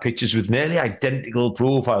handicapped pitchers with nearly identical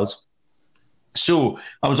profiles. So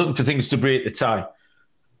I was looking for things to break the tie.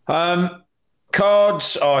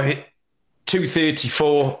 Cards are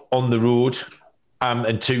 234 on the road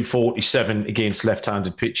and 247 against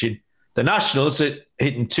left-handed pitching. The Nationals are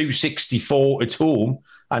hitting 264 at home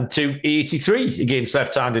and 283 against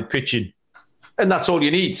left-handed pitching. And that's all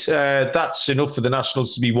you need. That's enough for the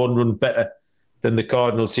Nationals to be 1 run better than the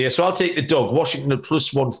Cardinals here. So I'll take the dog. Washington at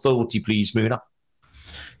plus 130, please, Muna.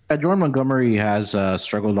 Jordan Montgomery has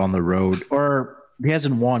struggled on the road, or he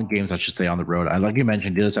hasn't won games, I should say, on the road. Like you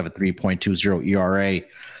mentioned, he does have a 3.20 ERA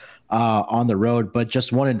on the road, but just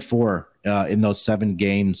 1-4 in those 7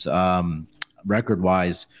 games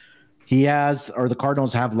record-wise. The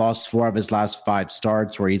Cardinals have lost 4 of his last 5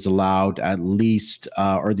 starts, where he's allowed at least,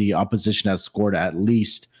 or the opposition has scored at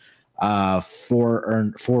least 4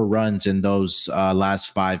 runs in those last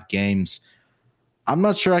 5 games. I'm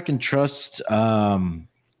not sure I can trust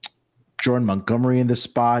Jordan Montgomery in this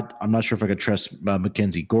spot. I'm not sure if I could trust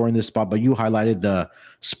Mackenzie Gore in this spot, but you highlighted the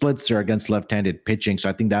splits there against left-handed pitching, so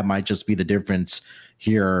I think that might just be the difference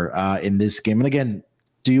here in this game. And again,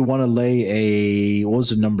 do you want to lay what was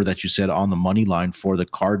the number that you said on the money line for the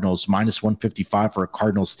Cardinals? Minus 155 for a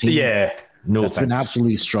Cardinals team. Yeah, no, that's been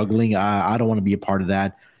absolutely struggling. I don't want to be a part of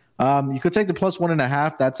that. You could take the plus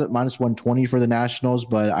 1.5. That's at minus 120 for the Nationals,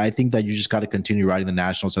 but I think that you just got to continue riding the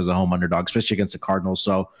Nationals as a home underdog, especially against the Cardinals.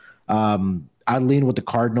 So I lean with the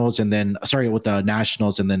Cardinals with the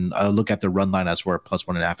Nationals, and then look at the run line as we're plus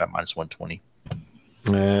 1.5 at minus 120.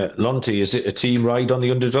 Lonty, is it a team ride on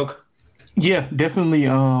the underdog? Yeah, definitely.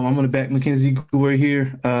 I'm going to back Mackenzie Gore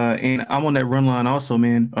here, and I'm on that run line also,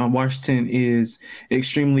 man. Washington is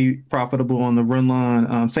extremely profitable on the run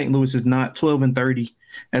line. St. Louis is not 12-30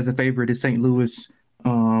 as a favorite. Is St. Louis.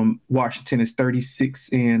 Washington is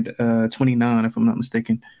 36-29, if I'm not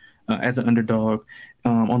mistaken, as an underdog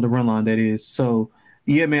on the run line. That is so.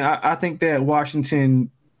 Yeah, man. I think that Washington,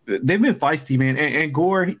 they've been feisty, man. And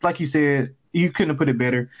Gore, like you said, you couldn't have put it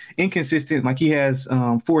better. Inconsistent, like he has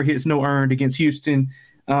 4 hits, no earned against Houston.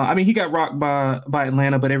 I mean, he got rocked by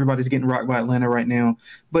Atlanta, but everybody's getting rocked by Atlanta right now.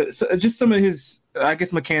 But just some of his, I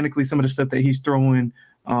guess, mechanically, some of the stuff that he's throwing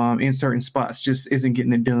in certain spots just isn't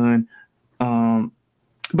getting it done.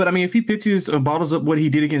 But I mean, if he pitches or bottles up what he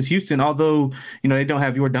did against Houston, although they don't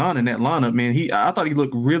have Jordan in that lineup, man, I thought he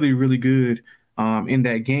looked really, really good in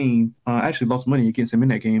that game. I actually lost money against him in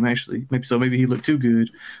that game. Actually, maybe he looked too good.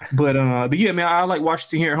 But yeah, man, I like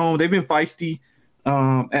Washington here at home. They've been feisty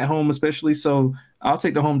at home, especially. So I'll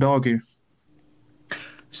take the home dog here.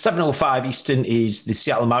 7:05 Eastern is the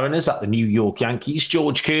Seattle Mariners at the New York Yankees.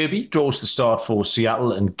 George Kirby draws the start for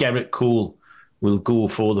Seattle, and Gerrit Cole will go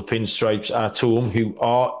for the Pinstripes at home, who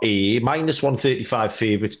are a -135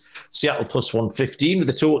 favourite. Seattle +115 with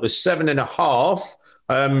a total of 7.5.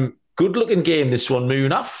 Good looking game, this one,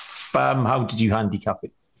 Munaf. How did you handicap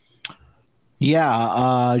it?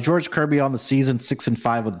 Yeah, George Kirby on the season,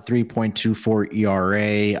 6-5 with a 3.24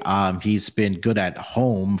 ERA. He's been good at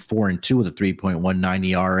home, 4-2 with a 3.19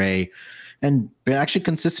 ERA, and been actually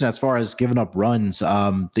consistent as far as giving up runs.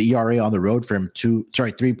 The ERA on the road for him,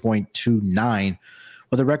 3.29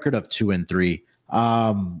 with a record of 2-3.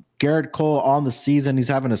 Gerrit Cole on the season, he's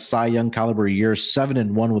having a Cy Young caliber year,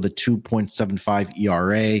 7-1 with a 2.75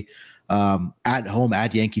 ERA. At home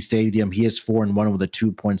at Yankee Stadium, he is 4-1 with a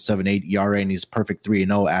 2.78 ERA, and he's perfect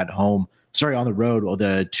 3-0 at home. Sorry, on the road with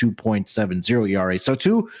a 2.70 ERA. So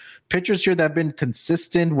 2 pitchers here that have been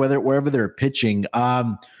consistent, wherever they're pitching.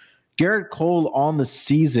 Gerrit Cole on the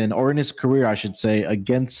season, or in his career, I should say,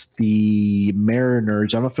 against the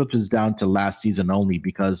Mariners. I'm going to filter this down to last season only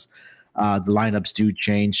because the lineups do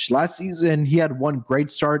change. Last season, he had one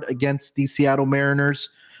great start against the Seattle Mariners,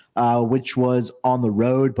 which was on the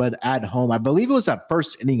road, but at home. I believe it was that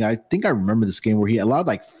first inning. I think I remember this game where he allowed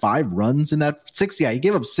like 5 runs in that 6. Yeah, he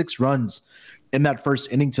gave up 6 runs in that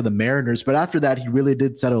first inning to the Mariners. But after that, he really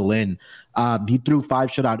did settle in. He threw 5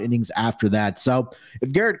 shutout innings after that. So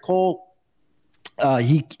if Gerrit Cole,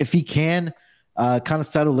 if he can kind of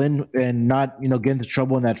settle in and not, get into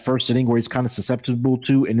trouble in that first inning where he's kind of susceptible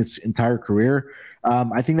to in his entire career,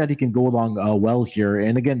 I think that he can go along well here.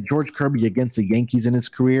 And again, George Kirby against the Yankees in his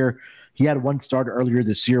career, he had one start earlier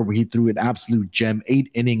this year where he threw an absolute gem, 8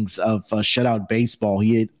 innings of shutout baseball.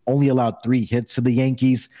 He had only allowed 3 hits to the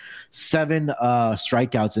Yankees, 7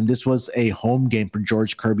 strikeouts, and this was a home game for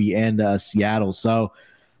George Kirby and Seattle. So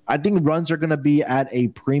I think runs are going to be at a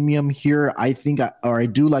premium here. I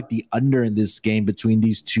do like the under in this game between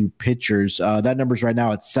these 2 pitchers. That number's right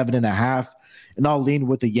now at 7.5. And I'll lean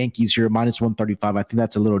with the Yankees here, -135. I think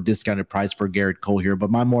that's a little discounted price for Gerrit Cole here, but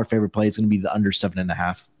my more favorite play is going to be the under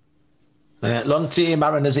 7.5. Lonte,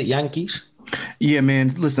 Mariners at Yankees. Yeah,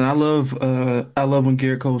 man. Listen, I love when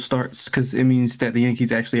Gerrit Cole starts because it means that the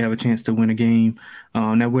Yankees actually have a chance to win a game.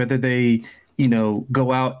 Now, whether they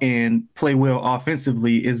go out and play well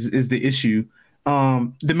offensively is the issue.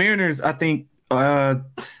 The Mariners, I think. I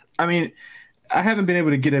haven't been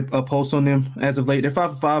able to get a pulse on them as of late. They're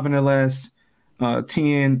 5-5 in their last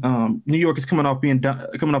 10. New York is coming off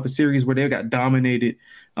a series where they got dominated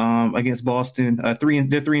against Boston. They're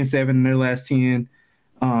 3-7 in their last 10.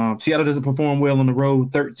 Seattle doesn't perform well on the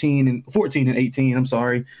road. 14-18. I'm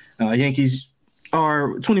sorry. Yankees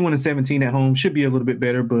are 21-17 at home. Should be a little bit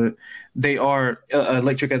better, but they are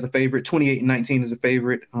electric as a favorite. 28-19 as a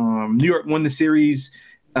favorite. New York won the series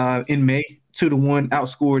in May, 2-1.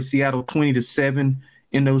 Outscored Seattle 20-7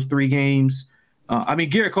 in those 3 games.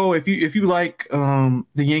 Gerrit Cole, if you like the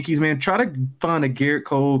Yankees, man, try to find a Gerrit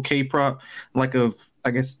Cole K prop like of,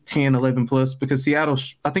 I guess, 10, 11 plus, because Seattle,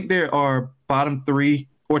 I think there are bottom 3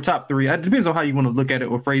 or top 3. It depends on how you want to look at it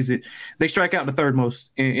or phrase it. They strike out the 3rd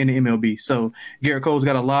most in the MLB. So Gerrit Cole's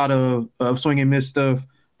got a lot of swing and miss stuff.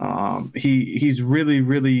 He's really,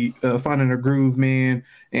 really finding a groove, man.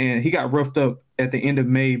 And he got roughed up at the end of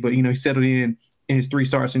May, but, he settled in his 3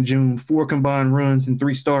 starts in June, 4 combined runs in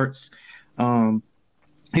 3 starts.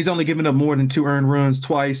 He's only given up more than 2 earned runs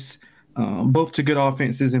twice, both to good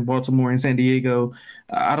offenses in Baltimore and San Diego.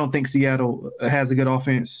 I don't think Seattle has a good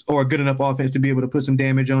offense or a good enough offense to be able to put some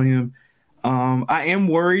damage on him. I am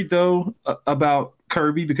worried, though, about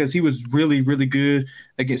Kirby because he was really, really good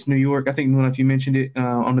against New York. I think, if you mentioned it,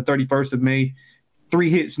 on the 31st of May, 3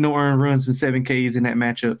 hits, no earned runs, and 7 Ks in that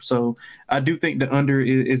matchup. So I do think the under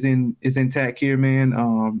is intact here,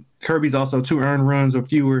 man. Kirby's also 2 earned runs or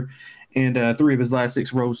fewer, and 3 of his last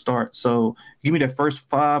 6 road starts. So give me the first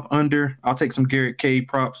 5 under. I'll take some Garrett K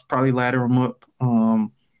props, probably ladder them up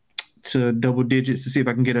to double digits to see if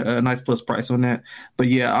I can get a nice plus price on that. But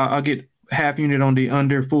yeah, I'll get half unit on the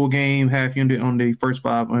under full game, half unit on the first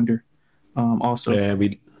 5 under. Also, yeah,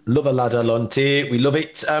 we love a ladder, Lonte. We love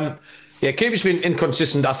it. Yeah, Kirby's been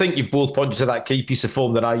inconsistent. I think you've both pointed to that key piece of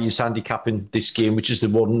form that I use handicapping this game, which is the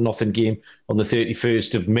 1-0 game on the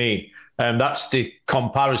 31st of May. That's the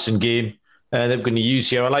comparison game that we're going to use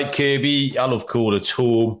here. I like Kirby. I love Cole at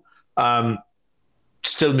home.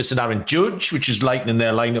 Still missing Aaron Judge, which is lightening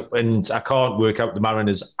their lineup, and I can't work out the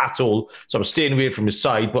Mariners at all. So I'm staying away from his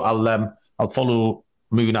side, but I'll follow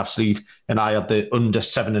Munaf's lead, and I had the under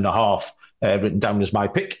 7.5 written down as my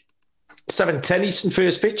pick. 7:10 Eastern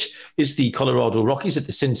first pitch is the Colorado Rockies at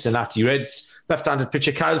the Cincinnati Reds. Left-handed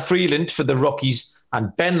pitcher Kyle Freeland for the Rockies,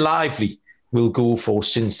 and Ben Lively will go for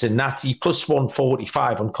Cincinnati. Plus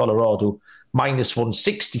 145 on Colorado, minus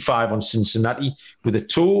 165 on Cincinnati, with a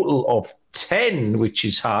total of 10, which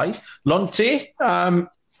is high. Lonte,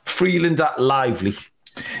 Freeland at Lively.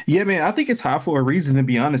 Yeah, man, I think it's high for a reason, to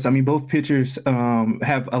be honest. I mean, both pitchers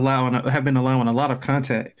have been allowing a lot of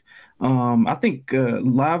contact. I think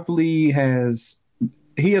Lively has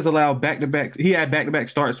allowed back-to-back. He had back-to-back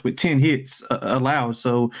starts with 10 hits allowed.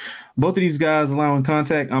 So both of these guys allowing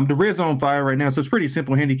contact. The Reds are on fire right now, so it's pretty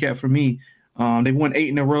simple handicap for me. They've won 8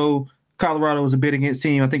 in a row. Colorado is a bid against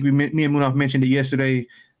team. I think me and Munaf mentioned it yesterday.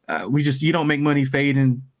 You don't make money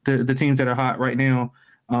fading the teams that are hot right now.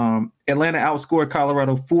 Atlanta outscored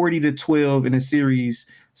Colorado 40-12 in a series,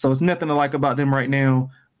 so it's nothing to like about them right now.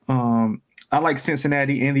 I like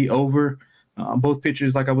Cincinnati and the over. Both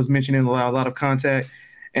pitchers, like I was mentioning, allow a lot of contact.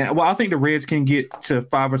 And while I think the Reds can get to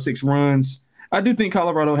 5 or 6 runs, I do think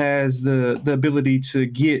Colorado has the ability to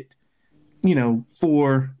get,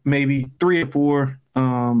 4, maybe 3 or 4.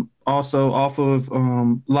 Also off of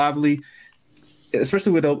Lively,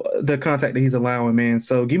 especially with the contact that he's allowing, man.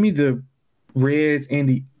 So give me the Reds and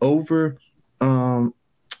the over.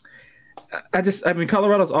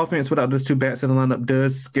 Colorado's offense without those 2 bats in the lineup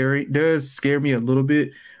does scare me a little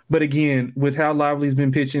bit. But again, with how Lively's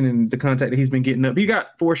been pitching and the contact that he's been getting up, he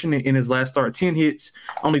got fortunate in his last start. 10 hits,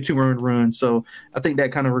 only 2 earned runs. So I think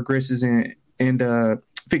that kind of regresses and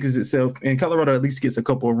fixes itself. And Colorado at least gets a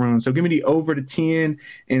couple of runs. So give me the over to 10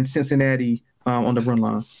 and Cincinnati on the run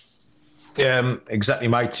line. Exactly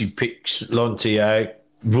my 2 picks, Lonte.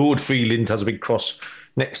 Road Freeland has a big cross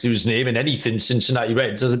next to his name, and anything Cincinnati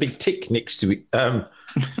Reds has a big tick next to it.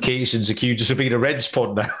 Cations accused us of being a Reds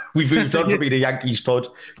pod now. We've moved on from being a Yankees pod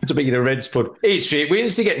to being a Reds pod. 8 straight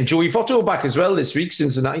wins. They're getting Joey Votto back as well this week,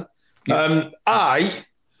 Cincinnati. I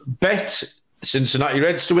bet Cincinnati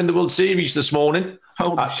Reds to win the World Series this morning at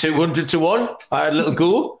 200-1. I had a little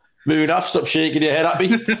go. Munaf, stop shaking your head at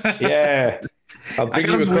me. Yeah. I'll bring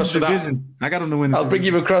you across for that. I got him to win. I'll bring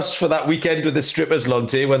you across for that weekend with the strippers,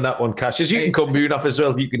 Lonte, when that one cashes. You can come Munaf as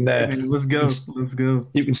well. You can. Let's go.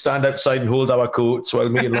 You can stand outside and hold our coats while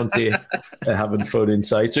me and Lonte are having fun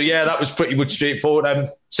inside. So yeah, that was pretty much straightforward.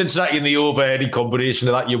 Cincinnati in the over, any combination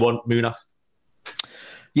of that you want, Munaf.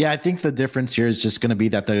 Yeah, I think the difference here is just going to be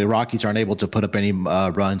that the Rockies aren't able to put up any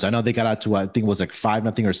runs. I know they got out to, I think it was like 5-0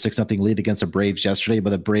 or 6-0 lead against the Braves yesterday,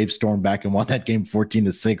 but the Braves stormed back and won that game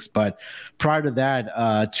 14-6. But prior to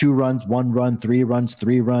that, 2 runs, 1 run, 3 runs,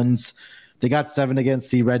 3 runs. They got 7 against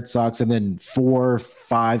the Red Sox and then 4,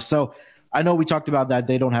 5. So I know we talked about that.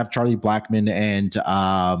 They don't have Charlie Blackmon and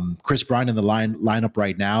Chris Bryant in the lineup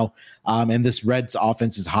right now. And this Reds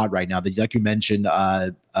offense is hot right now. Like you mentioned,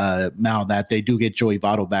 Mal, that they do get Joey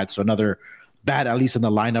Votto back. So another bat, at least in the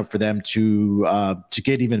lineup for them to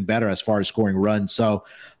get even better as far as scoring runs. So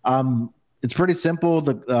it's pretty simple.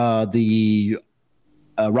 The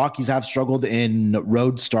Rockies have struggled in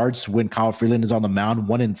road starts when Kyle Freeland is on the mound,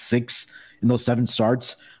 1-6 in those 7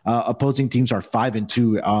 starts. Opposing teams are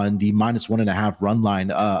 5-2 on the -1.5 run line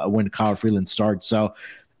when Kyle Freeland starts. So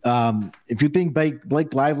if you think Ben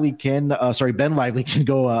Lively can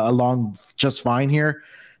go along just fine here,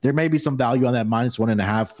 there may be some value on that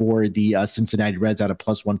 -1.5 for the Cincinnati Reds at a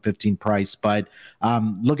 +115 price. But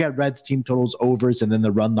look at Reds team totals, overs, and then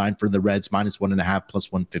the run line for the Reds -1.5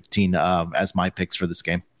 +115 as my picks for this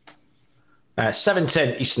game.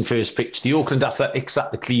 7:10 Eastern first pitch. The Oakland Athletics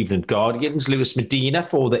at the Cleveland Guardians. Luis Medina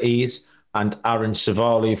for the A's and Aaron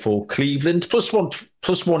Savali for Cleveland. Plus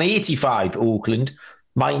 185 Oakland,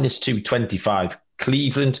 -225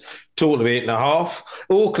 Cleveland. Total of 8.5.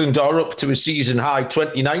 Oakland are up to a season high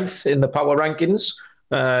 29th in the power rankings.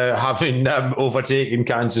 having overtaken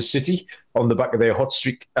Kansas City on the back of their hot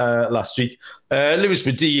streak last week. Lewis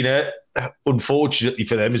Medina, unfortunately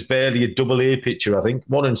for them, is barely a double A pitcher, I think.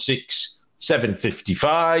 1-6,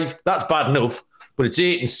 755. That's bad enough, but it's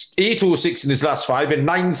 806 in his last 5 and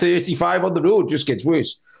 935 on the road. Just gets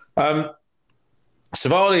worse.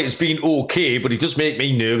 Savali has been okay, but he does make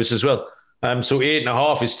me nervous as well. So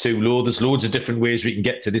 8.5 is too low. There's loads of different ways we can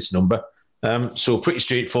get to this number. So pretty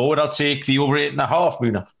straightforward. I'll take the over 8.5,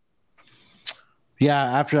 Muna. Yeah,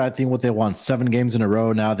 after I think what they won 7 games in a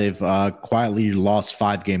row. Now they've quietly lost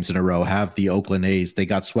 5 games in a row. Have the Oakland A's. They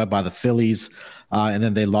got swept by the Phillies, and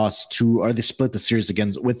then they lost 2, or they split the series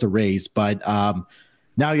again with the Rays. But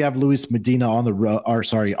now you have Luis Medina on the road,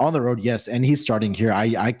 on the road, yes, and he's starting here.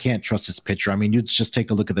 I can't trust his pitcher. I mean, you just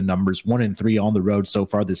take a look at the numbers: 1-3 on the road so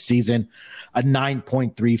far this season, a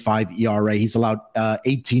 9.35 ERA. He's allowed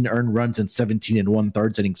 18 earned runs and 17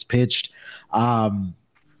 1/3 innings pitched.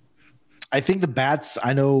 I think the bats,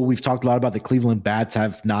 I know we've talked a lot about the Cleveland bats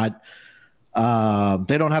have not,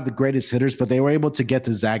 they don't have the greatest hitters, but they were able to get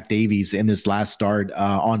to Zach Davies in this last start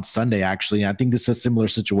on Sunday, actually. And I think this is a similar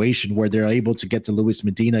situation where they're able to get to Luis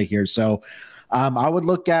Medina here. So I would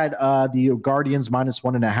look at the Guardians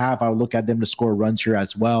 -1.5. I would look at them to score runs here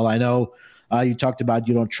as well. I know you talked about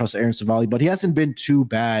you don't trust Aaron Savali, but he hasn't been too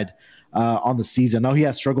bad on the season. Now he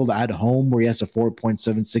has struggled at home where he has a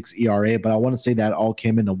 4.76 ERA, but I want to say that all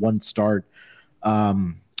came into one start.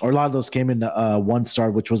 Or a lot of those came in one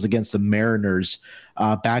start, which was against the Mariners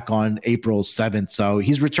back on April 7th. So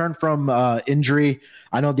he's returned from injury.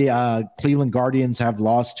 I know the Cleveland Guardians have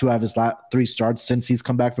lost 2 out of his last 3 starts since he's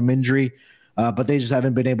come back from injury, but they just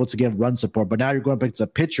haven't been able to give run support. But now you're going up against a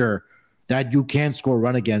pitcher that you can score a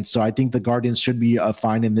run against. So I think the Guardians should be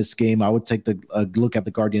fine in this game. I would take the look at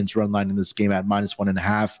the Guardians run line in this game at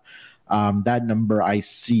 -1.5. That number I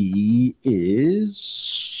see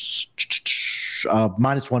is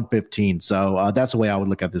 -115. So that's the way I would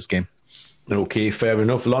look at this game. Okay, fair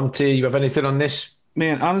enough. Lonte, you have anything on this?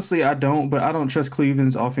 Man, honestly, I don't, but I don't trust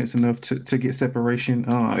Cleveland's offense enough to get separation.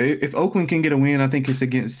 If Oakland can get a win, I think it's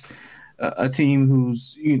against a team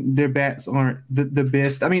whose their bats aren't the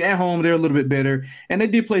best. I mean, at home, they're a little bit better. And they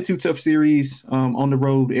did play 2 tough series on the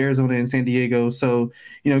road, Arizona and San Diego. So,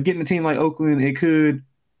 getting a team like Oakland, it could,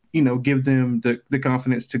 give them the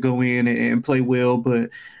confidence to go in and play well.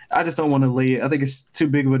 But I just don't want to lay it. I think it's too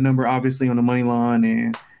big of a number, obviously, on the money line.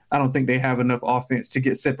 And I don't think they have enough offense to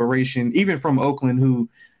get separation, even from Oakland, who,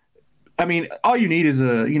 I mean, all you need is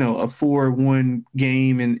a 4-1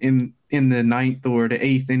 game in the 9th or the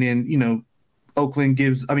 8th, and then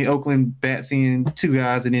Oakland bats in 2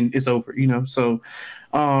 guys and then it's over. So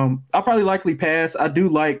I'll probably likely pass. I do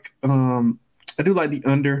like the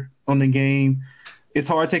under on the game. It's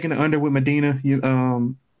hard taking the under with Medina.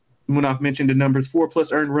 When I've mentioned the numbers,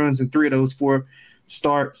 4+ earned runs in 3 of those 4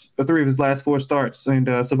 starts, or 3 of his last 4 starts, and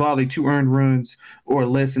Savali 2 earned runs or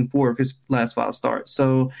less in 4 of his last 5 starts.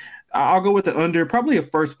 So I'll go with the under, probably a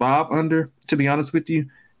first 5 under, to be honest with you.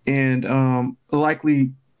 And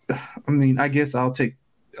likely, I guess I'll take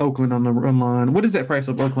Oakland on the run line. What is that price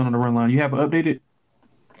of Oakland on the run line? You have updated?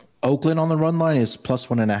 Oakland on the run line is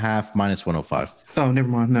 +1.5, -105. Oh, never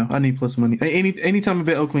mind. No, I need plus money. Anytime I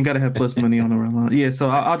bet Oakland, got to have plus money on the run line. Yeah, so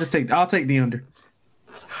I'll take the under.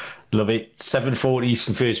 Love it. 7:40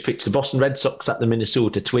 Eastern first picks. The Boston Red Sox at the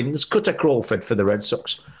Minnesota Twins. Cutter Crawford for the Red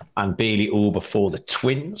Sox and Bailey over for the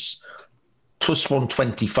Twins.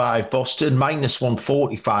 +125 Boston,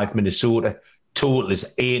 -145 Minnesota. Total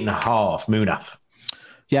is 8.5. Munaf.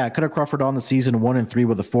 Yeah, Cutter Crawford on the season 1-3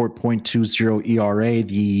 with a 4.20 ERA.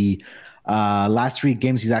 The last 3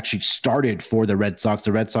 games he's actually started for the Red Sox.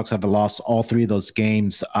 The Red Sox have lost all 3 of those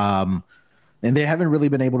games. And they haven't really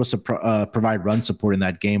been able to provide run support in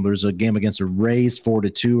that game. There's a game against the Rays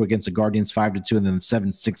 4-2, against the Guardians 5-2, and then the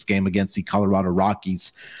 7-6 game against the Colorado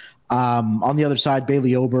Rockies. On the other side,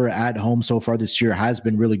 Bailey Ober at home so far this year has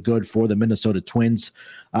been really good for the Minnesota Twins.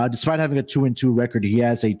 Despite having a 2-2 record, he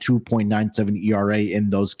has a 2.97 ERA in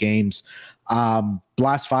those games.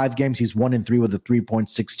 Last 5 games, he's 1-3 with a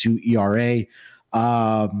 3.62 ERA.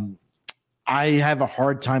 I have a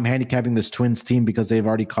hard time handicapping this Twins team because they've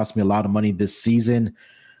already cost me a lot of money this season.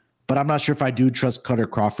 But I'm not sure if I do trust Cutter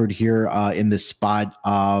Crawford here in this spot.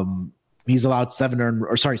 He's allowed 6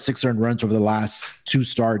 earned runs over the last 2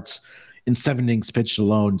 starts in 7 innings pitched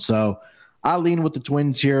alone. So I'll lean with the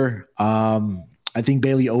Twins here. I think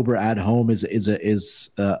Bailey Ober at home is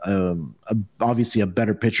obviously a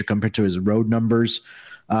better pitcher compared to his road numbers.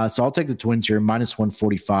 So I'll take the Twins here,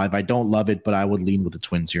 -145. I don't love it, but I would lean with the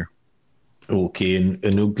Twins here. Okay,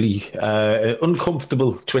 an ugly,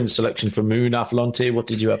 uncomfortable twin selection for Moon. Lonte, what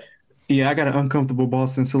did you have? Yeah, I got an uncomfortable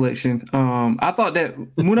Boston selection. I thought that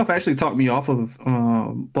Munaf actually talked me off of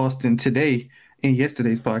Boston today in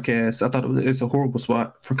yesterday's podcast. I thought it's a horrible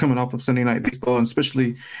spot for coming off of Sunday Night Baseball, and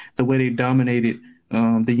especially the way they dominated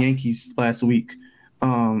the Yankees last week.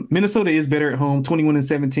 Minnesota is better at home,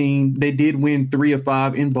 21-17. They did win 3 of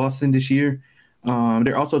 5 in Boston this year.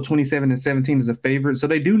 They're also 27-17 as a favorite, so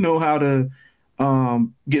they do know how to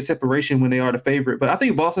get separation when they are the favorite. But I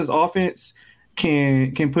think Boston's offense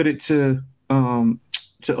can put it to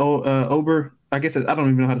Ober. I guess I don't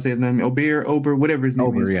even know how to say his name. Ober, whatever his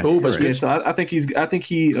name is. Yeah. Yeah, so I think he.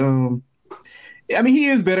 I mean, he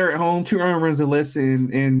is better at home. 2 earned runs or less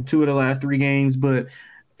in 2 of the last 3 games. But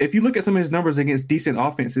if you look at some of his numbers against decent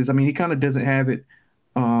offenses, I mean, he kind of doesn't have it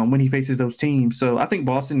when he faces those teams. So I think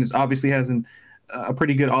Boston obviously has a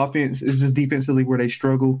pretty good offense. It's just defensively where they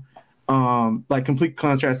struggle. Like complete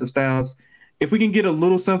contrast of styles. If we can get a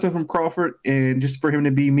little something from Crawford and just for him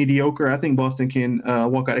to be mediocre, I think Boston can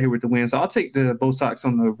walk out of here with the win. So I'll take the Bo Sox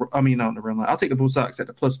not on the run line. I'll take the Bo Sox at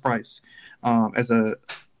the plus price as a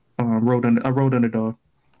road underdog.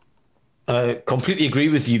 I completely agree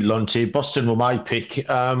with you, Lonte. Boston were my pick.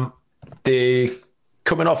 They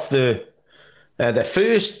coming off their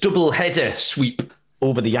first double-header sweep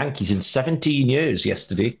over the Yankees in 17 years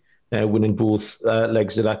yesterday. Winning both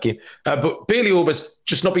legs of that game. But Bailey Ober's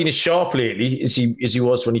just not been as sharp lately as he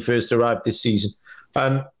was when he first arrived this season.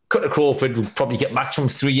 Cutter Crawford will probably get maximum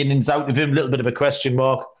 3 innings out of him, a little bit of a question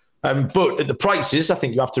mark. But at the prices, I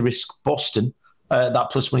think you have to risk Boston, that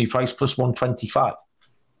plus money price, plus 125.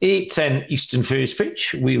 8:10 Eastern first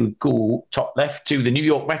pitch. We'll go top left to the New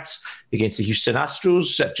York Mets against the Houston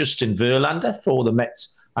Astros. Justin Verlander for the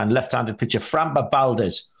Mets and left-handed pitcher Framber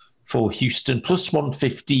Valdez for Houston, plus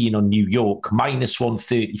 115 on New York, minus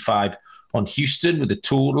 135 on Houston, with a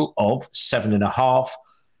total of 7.5.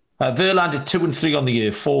 Verlander 2-3 on the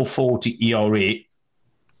year, 4.40 ERA.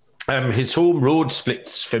 His home road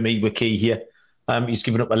splits for me were key here. He's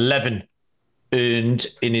given up 11 earned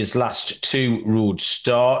in his last 2 road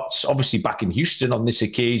starts, obviously back in Houston on this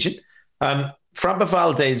occasion. Framber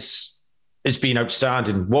Valdez has been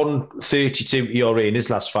outstanding, 1.32 ERA in his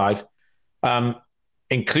last 5.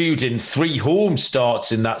 Including 3 home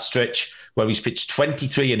starts in that stretch where he's pitched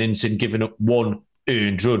 23 innings and given up 1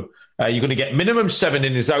 earned run. You're going to get minimum 7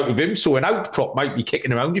 innings out of him, so an out prop might be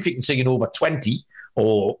kicking around. If you can sing in over 20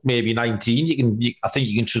 or maybe 19, I think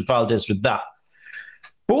you can trust Valdez with that.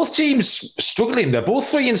 Both teams struggling. They're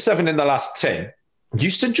both 3-7 in the last 10.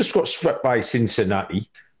 Houston just got swept by Cincinnati.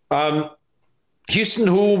 Houston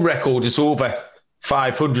home record is over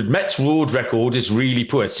 500. Mets road record is really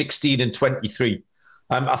poor, 16-23.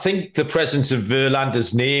 I think the presence of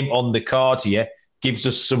Verlander's name on the card here gives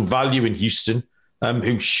us some value in Houston,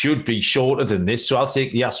 who should be shorter than this. So I'll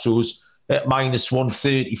take the Astros at minus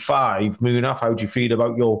 135. Munaf, how do you feel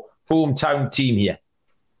about your hometown team here?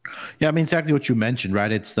 Yeah, I mean, exactly what you mentioned,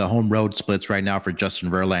 right? It's the home road splits right now for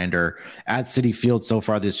Justin Verlander. At Citi Field so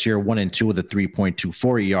far this year, 1-2 with a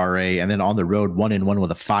 3.24 ERA, and then on the road, 1-1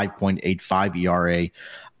 with a 5.85 ERA.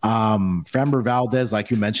 Framber Valdez, like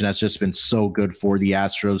you mentioned, has just been so good for the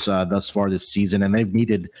Astros thus far this season, and they've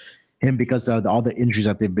needed him because of all the injuries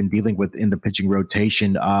that they've been dealing with in the pitching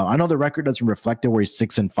rotation. I know the record doesn't reflect it where he's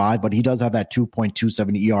 6-5, but he does have that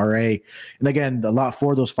 2.27 ERA. And again,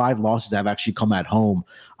 4 of those 5 losses have actually come at home.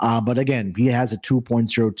 But again, he has a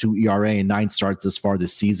 2.02 ERA and 9 starts this far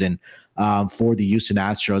this season for the Houston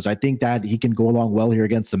Astros. I think that he can go along well here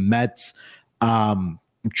against the Mets.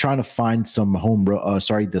 I'm trying to find some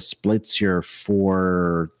the splits here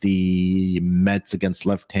for the Mets against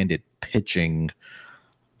left-handed pitching.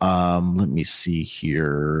 Let me see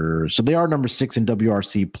here. So they are number 6 in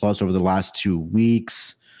WRC plus over the last 2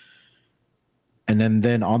 weeks. And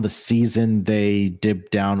then on the season, they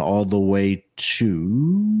dip down all the way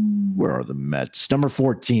to, where are the Mets? Number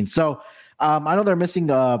 14. So I know they're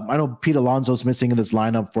missing, I know Pete Alonso's missing in this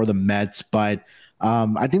lineup for the Mets, but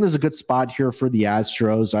I think there's a good spot here for the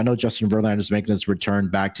Astros. I know Justin Verlander is making his return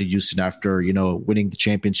back to Houston after, winning the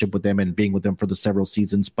championship with them and being with them for the several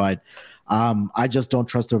seasons. But I just don't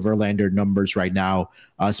trust the Verlander numbers right now,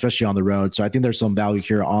 especially on the road. So I think there's some value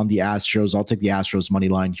here on the Astros. I'll take the Astros money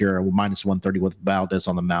line here, minus 130 with Valdez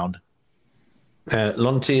on the mound.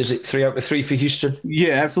 Lonte, is it 3 out of 3 for Houston?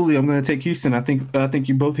 Yeah, absolutely. I'm going to take Houston. I think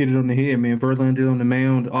you both hit it on the head, man. Verlander on the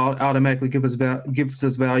mound automatically gives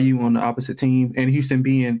us value on the opposite team, and Houston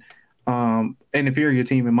being an inferior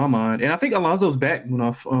team in my mind. And I think Alonso's back.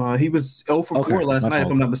 He was 0 for 4 last night, if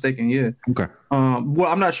I'm not mistaken. Yeah. Okay. Well,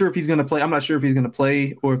 I'm not sure if he's going to play. I'm not sure if he's going to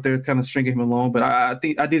play or if they're kind of stringing him along. But I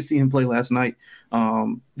think I did see him play last night.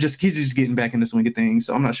 He's just getting back in the swing of things,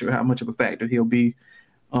 so I'm not sure how much of a factor he'll be.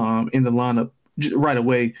 in the lineup right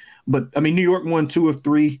away. But I mean, New York won 2 of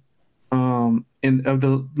 3 in of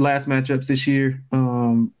the last matchups this year.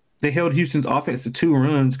 They held Houston's offense to 2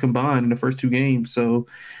 runs combined in the first 2 games. So,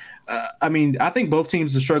 I mean, I think both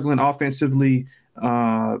teams are struggling offensively,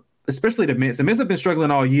 especially the Mets. The Mets have been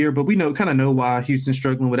struggling all year, but we kind of know why Houston's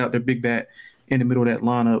struggling without their big bat in the middle of that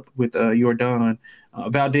lineup with Jordan.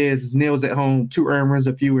 Valdez nails at home, 2 earned runs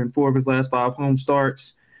or fewer in 4 of his last 5 home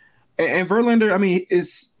starts. And Verlander, I mean,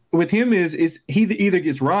 is he either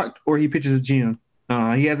gets rocked or he pitches a gem.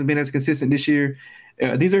 He hasn't been as consistent this year.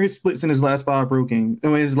 These are his splits in his last 5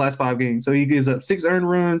 games. So he gives up 6 earned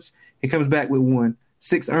runs, he comes back with 1.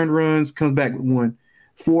 6 earned runs, comes back with 1.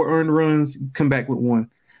 4 earned runs, come back with 1.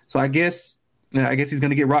 So I guess he's going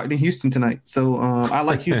to get rocked in Houston tonight. So I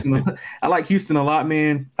like Houston. I like Houston a lot,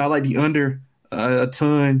 man. I like the under a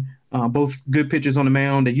ton. Both good pitchers on the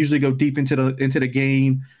mound. They usually go deep into the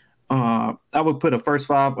game. I would put a first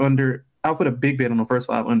 5 under. I'll put a big bet on the first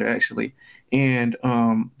 5 under, actually, and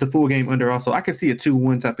the full game under also. I could see a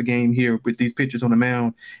 2-1 type of game here with these pitchers on the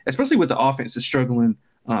mound, especially with the offense is struggling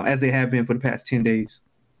as they have been for the past 10 days.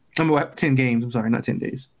 10 games. I'm sorry, not 10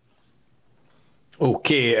 days.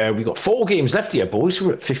 Okay, we've got 4 games left here, boys.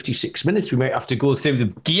 We're at 56 minutes. We might have to go through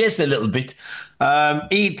the gears a little bit.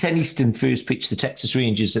 8:10 Eastern first pitch, the Texas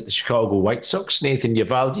Rangers at the Chicago White Sox. Nathan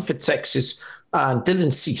Eovaldi for Texas and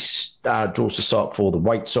Dylan Cease draws the start for the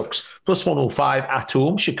White Sox. Plus 105 at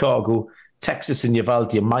home, Chicago. Texas and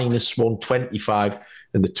Eovaldi are minus 125.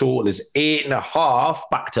 And the total is 8.5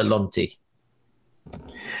 back to Lonte.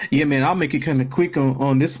 Yeah, man, I'll make it kind of quick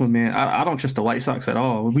on this one, man. I don't trust the White Sox at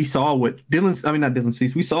all. We saw what not Dylan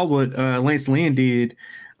Cease. We saw what Lance Lynn did.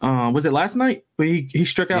 Was it last night? Where he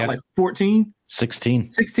struck out like 14?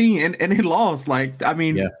 16. 16, and he lost. Like, I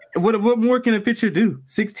mean, what more can a pitcher do?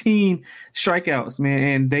 16 strikeouts, man,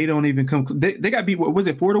 and they don't even come. They got beat. What was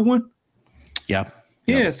it, 4-1? Yeah.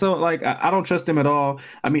 Yeah, so like I don't trust them at all.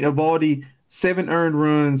 I mean, Eovaldi, 7 earned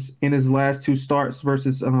runs in his last 2 starts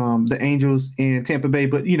versus the Angels and Tampa Bay.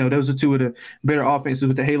 But, those are 2 of the better offenses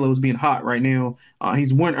with the Halos being hot right now.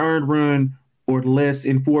 He's 1 earned run or less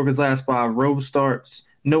in 4 of his last 5 road starts.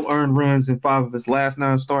 No earned runs in 5 of his last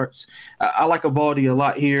 9 starts. I like Eovaldi a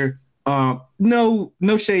lot here.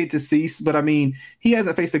 No shade to Cease, but I mean, he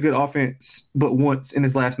hasn't faced a good offense but once in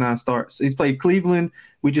his last 9 starts. He's played Cleveland.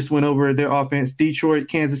 We just went over their offense. Detroit,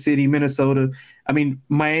 Kansas City, Minnesota. I mean,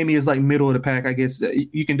 Miami is like middle of the pack, I guess.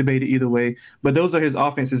 You can debate it either way. But those are his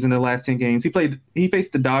offenses in the last 10 games. He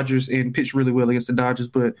faced the Dodgers and pitched really well against the Dodgers,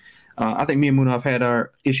 but I think me and Munaf had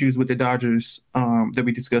our issues with the Dodgers that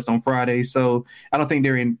we discussed on Friday. So I don't think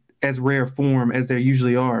they're in as rare form as they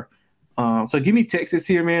usually are. So give me Texas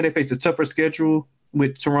here, man. They face a tougher schedule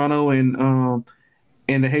with Toronto and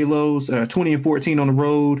the Halos, 20-14 on the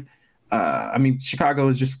road. I mean, Chicago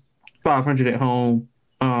is just 500 at home.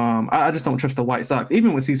 I just don't trust the White Sox,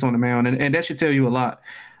 even with Cease on the mound, and that should tell you a lot.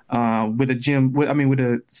 With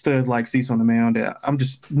a stud like Cease on the mound,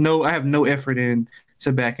 I have no effort in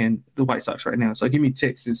to back in the White Sox right now. So give me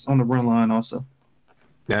Texas on the run line also.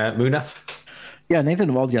 Munaf? Yeah, Nathan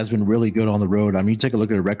Eovaldi has been really good on the road. I mean, you take a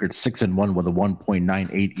look at the record, 6-1 with a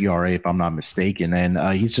 1.98 ERA, if I'm not mistaken. And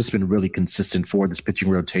he's just been really consistent for this pitching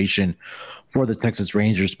rotation for the Texas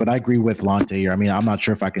Rangers. But I agree with Lonte here. I mean, I'm not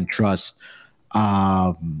sure if I can trust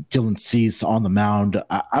Dylan Cease on the mound.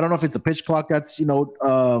 I don't know if it's the pitch clock that's,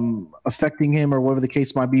 affecting him or whatever the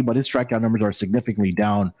case might be, but his strikeout numbers are significantly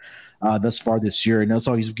down thus far this year. And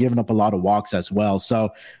also he's given up a lot of walks as well.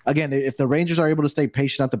 So again, if the Rangers are able to stay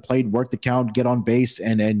patient at the plate, work the count, get on base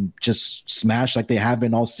and just smash like they have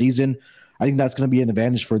been all season, I think that's going to be an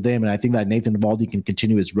advantage for them. And I think that Nathan Eovaldi can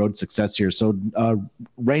continue his road success here. So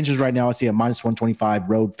Rangers right now, I see a minus 125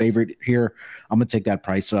 road favorite here. I'm going to take that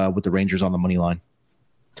price with the Rangers on the money line.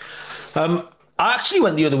 I actually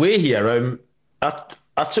went the other way here.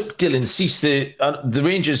 I took Dylan Cease. The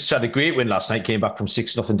Rangers had a great win last night, came back from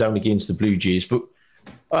 6-0 down against the Blue Jays. But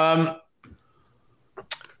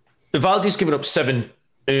Eovaldi's given up 7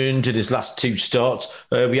 earned in his last 2 starts.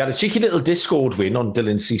 We had a cheeky little Discord win on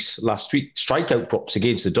Dylan Cease last week. Strikeout props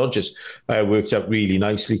against the Dodgers worked out really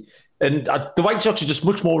nicely. And the White Sox are just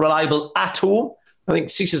much more reliable at home. I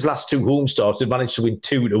think Cease's last 2 home starts have managed to win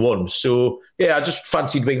 2-1. So, yeah, I just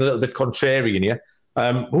fancied being a little bit contrarian here.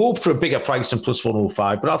 Hope for a bigger price than plus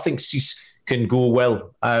 105, but I think Cease can go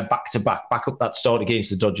well back to back up that start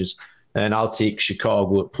against the Dodgers. And I'll take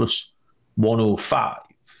Chicago at plus 105.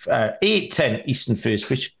 8:10 Eastern first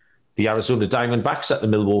pitch. The Arizona Diamondbacks at the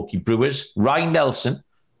Milwaukee Brewers. Ryan Nelson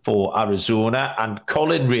for Arizona and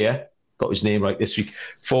Colin Rea, got his name right this week,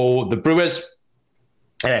 for the Brewers.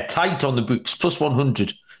 Tight on the books, plus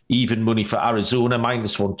 100 even money for Arizona,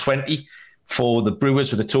 -120 for the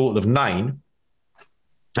Brewers with a total of 9.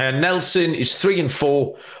 And Nelson is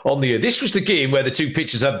 3-4 on the year. This was the game where the two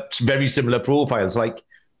pitchers had very similar profiles, like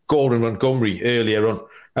Gordon Montgomery earlier on.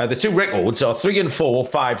 The two records are 3-4,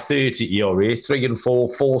 5.30 ERA, 3-4,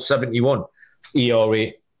 4.71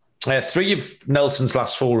 ERA. 3 of Nelson's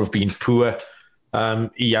last 4 have been poor.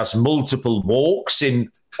 He has multiple walks in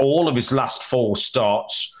all of his last 4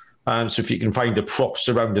 starts. So if you can find a prop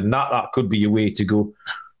surrounding that, that could be a way to go.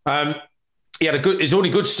 He had his only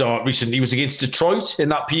good start recently was against Detroit in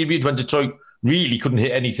that period when Detroit really couldn't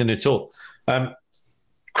hit anything at all.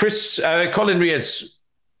 Colin Reyes'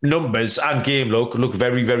 numbers and game look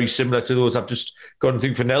very, very similar to those I've just gone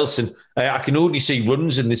through for Nelson. I can only see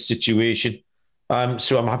runs in this situation.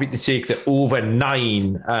 So I'm happy to take the over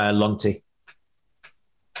 9, Lonte.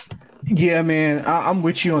 Yeah, man, I'm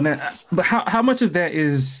with you on that. But how much of that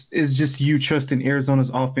is just you trusting Arizona's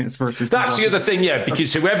offense versus? That's the other thing, yeah,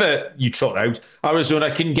 because whoever you trot out, Arizona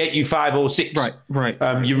can get you 5 or 6. Right.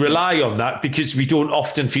 You rely on that because we don't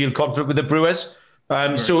often feel confident with the Brewers.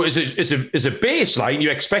 So as a baseline, you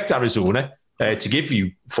expect Arizona to give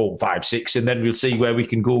you 4, 5, 6, and then we'll see where we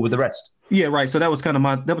can go with the rest. Yeah, right. So that was kind of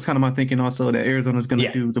my thinking also, that Arizona's going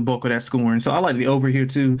to do the bulk of that scoring. So I like the over here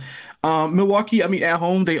too. Milwaukee, I mean, at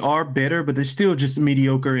home they are better, but they're still just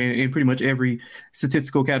mediocre in pretty much every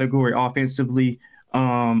statistical category offensively.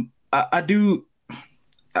 I have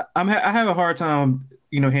a hard time,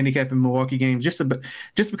 handicapping Milwaukee games just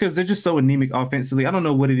because they're just so anemic offensively. I don't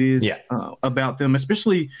know what it is about them,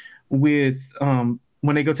 especially with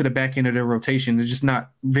when they go to the back end of their rotation. They're just not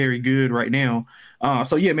very good right now.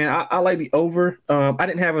 So yeah, man, I like the over. I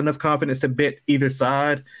didn't have enough confidence to bet either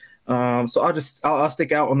side. So I'll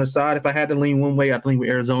stick out on the side. If I had to lean one way, I'd lean with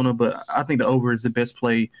Arizona, but I think the over is the best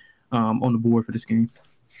play on the board for this game.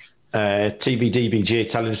 TBDBJ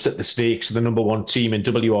telling us that the Snakes are the number 1 team in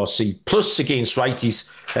WRC plus against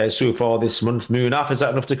righties so far this month. Moonaf, is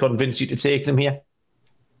that enough to convince you to take them here?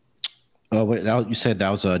 Oh, wait, you said that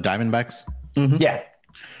was Diamondbacks? Mm-hmm.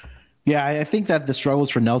 Yeah, I think that the struggles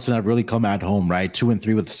for Nelson have really come at home, right?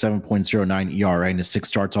 2-3 with a 7.09 ERA and his 6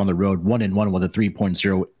 starts on the road, 1-1 with a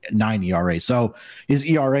 3.09 ERA. So his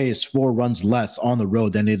ERA is 4 runs less on the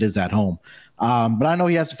road than it is at home. But I know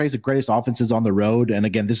he has to face the greatest offenses on the road. And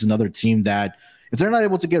again, this is another team that if they're not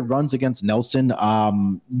able to get runs against Nelson,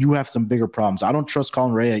 you have some bigger problems. I don't trust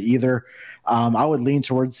Colin Rea either. I would lean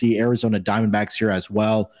towards the Arizona Diamondbacks here as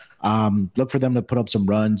well. Look for them to put up some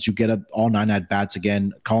runs. You get up all 9 at-bats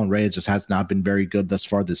again. Colin Rea just has not been very good thus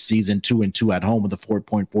far this season, 2-2 at home with a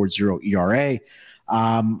 4.40 ERA.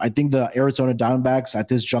 I think the Arizona Diamondbacks at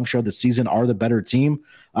this juncture of the season are the better team.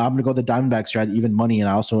 I'm going to go the Diamondbacks here at even money, and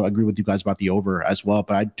I also agree with you guys about the over as well.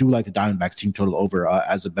 But I do like the Diamondbacks team total over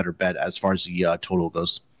as a better bet as far as the total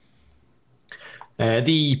goes.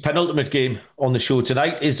 The penultimate game on the show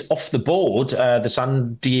tonight is off the board. The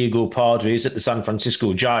San Diego Padres at the San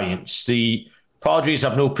Francisco Giants. The Padres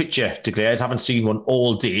have no pitcher declared. Haven't seen one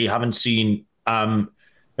all day. Haven't seen a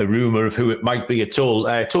rumor of who it might be at all.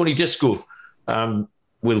 Tony Disco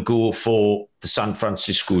will go for the San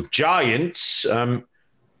Francisco Giants.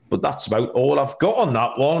 But that's about all I've got on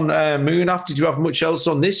that one. Moonaf, did you have much else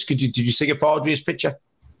on this? Did you see a Padres pitcher?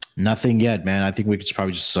 Nothing yet, man. I think we could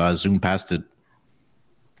probably just zoom past it.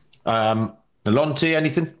 Alonte,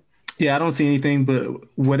 anything? Yeah, I don't see anything, but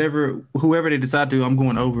whoever they decide to, I'm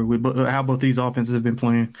going over with how both these offenses have been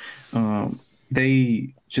playing.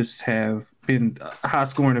 They just have been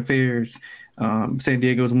high-scoring affairs. San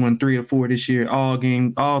Diego's won 3 or 4 this year. All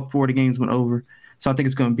 40 games went over. So I think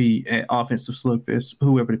it's going to be an offensive slugfest,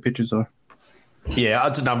 whoever the pitchers are. Yeah, I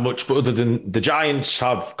didn't have much, but other than the Giants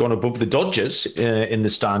have gone above the Dodgers in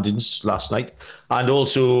the standings last night, and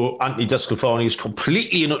also Anthony DeSclafani has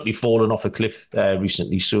completely and utterly fallen off a cliff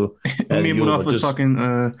recently. So me and Munoz was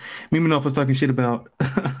talking shit about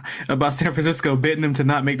San Francisco, betting them to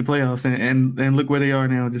not make the playoffs, and look where they are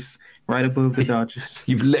now, just right above the Dodgers.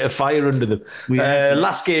 You've lit a fire under them.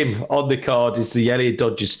 Last game on the card is the LA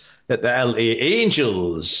Dodgers at the LA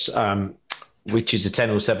Angels, which is a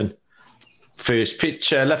 10:07. First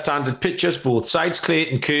pitch, left-handed pitchers, both sides.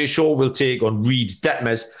 Clayton Kershaw will take on Reed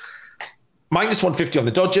Detmers. -150 on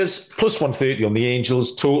the Dodgers, +130 on the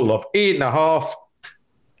Angels. Total of 8.5.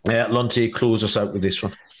 Lonte, close us out with this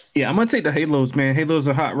one. Yeah, I'm going to take the Halos, man. Halos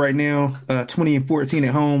are hot right now. 20-14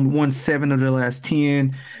 at home, won 7 of their last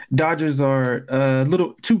 10. Dodgers are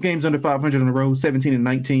 2 games under 500 on the road,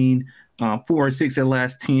 17-19. 4-6 at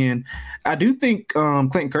last 10. I do think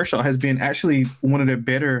Clayton Kershaw has been actually one of their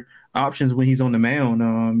better options when he's on the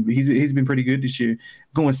mound. He's been pretty good this year,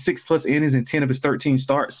 going 6+ innings in 10 of his 13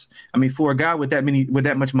 starts. I mean, for a guy with that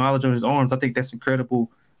much mileage on his arms, I think that's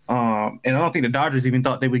incredible. And I don't think the Dodgers even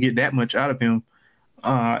thought they would get that much out of him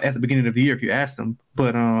at the beginning of the year if you asked him.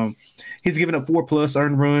 But he's given up 4+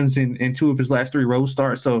 earned runs in 2 of his last 3 road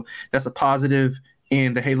starts, so that's a positive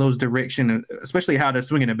in the Halos' direction, especially how they're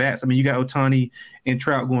swinging the bats. I mean, you got Ohtani and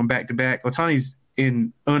Trout going back to back. Ohtani's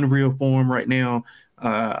in unreal form right now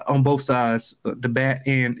on both sides, the bat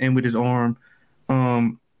and with his arm.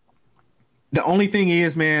 The only thing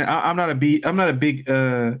is, man, I'm not a big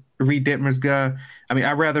Reed Detmers guy. I mean,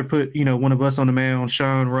 I'd rather put one of us on the mound,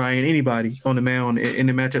 Sean, Ryan, anybody on the mound in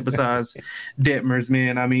the matchup besides Detmers,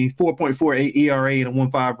 man. I mean, 4.48 ERA and a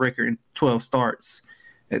 1.5 record in 12 starts.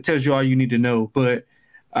 It tells you all you need to know. But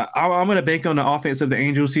I'm going to bank on the offense of the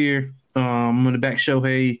Angels here. I'm going to back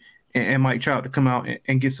Shohei and Mike Trout to come out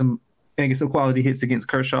and get some quality hits against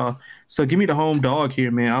Kershaw. So give me the home dog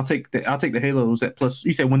here, man. I'll take the Halos at plus.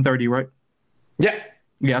 You said 130, right? Yeah.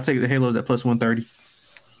 I'll take the Halos at plus 130.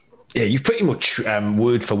 Yeah, you've pretty much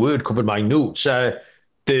word for word covered my notes.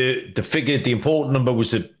 The figure, the important number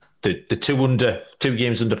was the 2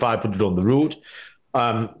 games under 500 on the road.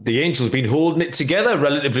 The Angels have been holding it together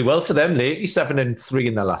relatively well for them lately, 7-3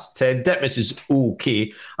 in their last 10. Detmers is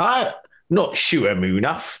okay. I'm not sure,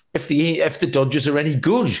 Munaf, if the Dodgers are any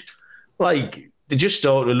good. Like, they just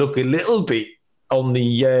start to look a little bit on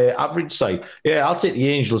the average side. Yeah, I'll take the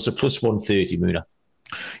Angels at plus 130, Munaf.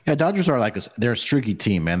 Yeah, Dodgers are they're a streaky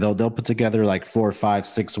team, man. They'll put together like 4, 5,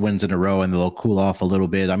 6 wins in a row, and they'll cool off a little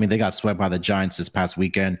bit. I mean, they got swept by the Giants this past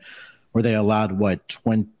weekend, where they allowed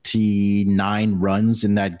 29 runs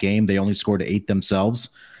in that game. They only scored 8 themselves.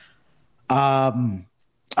 I'm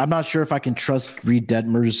not sure if I can trust Reed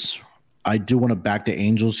Detmers. I do want to back the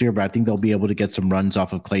Angels here, but I think they'll be able to get some runs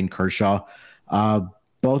off of Clayton Kershaw.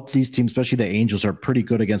 Both these teams, especially the Angels, are pretty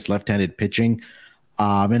good against left-handed pitching.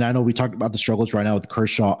 And I know we talked about the struggles right now with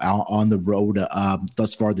Kershaw out on the road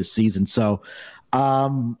thus far this season. So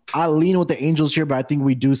I lean with the Angels here, but I think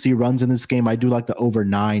we do see runs in this game. I do like the over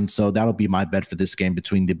 9, so that'll be my bet for this game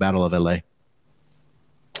between the Battle of LA.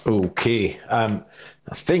 Okay.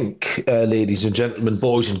 I think, ladies and gentlemen,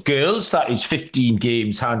 boys and girls, that is 15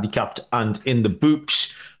 games handicapped and in the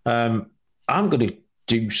books. I'm going to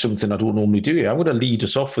do something I don't normally do here. I'm going to lead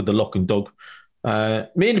us off with the lock and dog.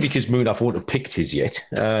 Mainly because Munaf won't have picked his yet,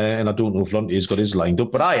 and I don't know if Lonty has got his lined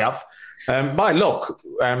up, but I have. My lock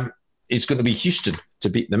is going to be Houston to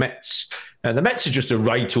beat the Mets. The Mets are just a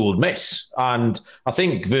right old mess, and I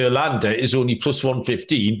think Verlander is only plus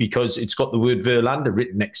 115 because it's got the word Verlander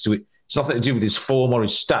written next to it. It's nothing to do with his form or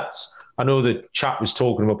his stats. I know the chat was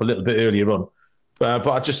talking him up a little bit earlier on, but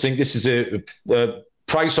I just think this is a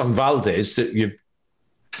price on Valdez that you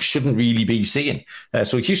shouldn't really be seeing.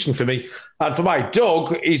 So Houston for me. And for my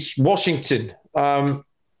dog is Washington.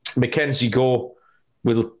 Mackenzie Gore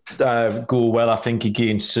will go well, I think,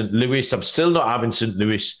 against St. Louis. I'm still not having St.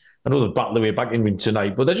 Louis. I know they've battled their way back in win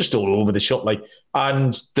tonight, but they're just all over the shop.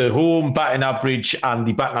 And the home batting average and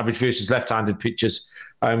the batting average versus left-handed pitchers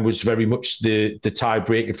was very much the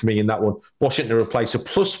tiebreaker for me in that one. Washington are a place of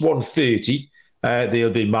plus 130.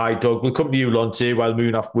 They'll be my dog. We'll come to you, Lonte, while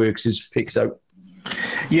Munaf works his picks out.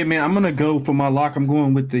 Yeah, man, I'm gonna go for my lock. I'm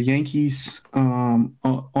going with the Yankees on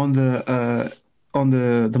the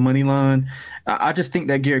money line. I just think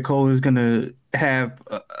that Garrett Cole is gonna have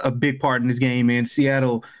a big part in this game, man.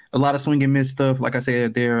 Seattle, a lot of swing and miss stuff. Like I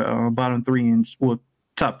said, they're top 3 in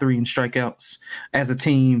strikeouts as a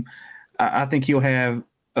team. I think he'll have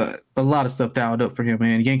a lot of stuff dialed up for him,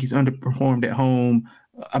 man. Yankees underperformed at home.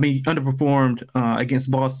 Underperformed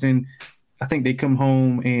against Boston. I think they come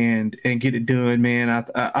home and get it done, man.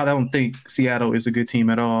 I don't think Seattle is a good team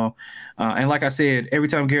at all. And like I said, every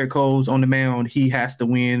time Garrett Cole's on the mound, he has to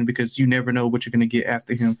win because you never know what you're going to get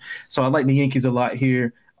after him. So I like the Yankees a lot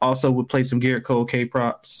here. Also would play some Garrett Cole K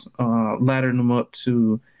props, laddering them up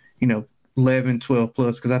to, 11, 12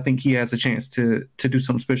 plus, because I think he has a chance to do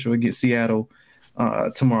something special against Seattle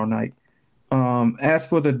tomorrow night. As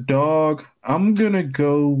for the dog, I'm going to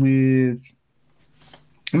go with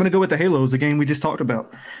the Halos, the game we just talked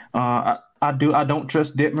about. I don't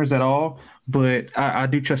trust Detmers at all, but I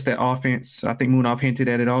do trust that offense. I think Munaf hinted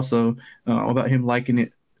at it also about him liking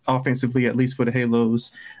it offensively, at least for the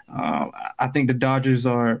Halos. I think the Dodgers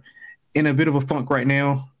are in a bit of a funk right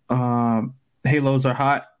now. Halos are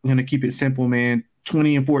hot. I'm going to keep it simple, man.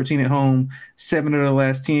 20-14 at home, 7 of the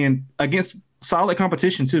last 10 against solid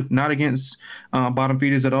competition too, not against bottom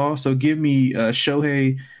feeders at all. So give me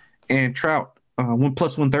Shohei and Trout. 1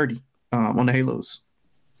 plus 130 on the Halos.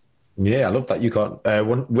 Yeah, I love that. You can't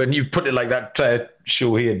when you put it like that.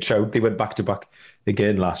 Shohei and Trout, they went back to back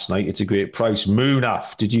again last night. It's a great price.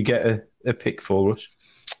 Moonaf, did you get a pick for us?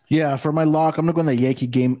 Yeah, for my lock, I'm gonna go in the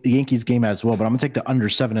Yankees game as well, but I'm gonna take the under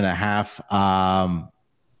 7.5.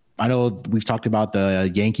 I know we've talked about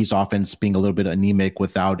the Yankees offense being a little bit anemic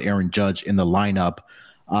without Aaron Judge in the lineup.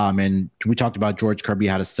 And we talked about George Kirby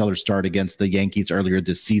had a stellar start against the Yankees earlier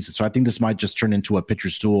this season. So I think this might just turn into a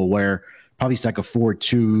pitcher's duel where probably it's like a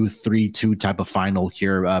 4-2, 3-2 type of final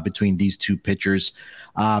here between these two pitchers.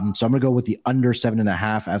 So I'm going to go with the under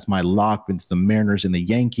 7.5 as my lock with the Mariners and the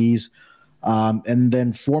Yankees. And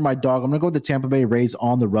then for my dog, I'm going to go with the Tampa Bay Rays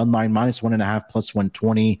on the run line, -1.5 plus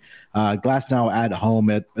 120. Glasnow at home.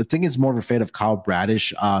 I think it's more of a fate of Kyle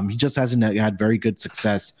Bradish. He just hasn't had very good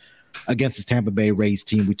success against his Tampa Bay Rays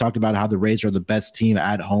team. We talked about how the Rays are the best team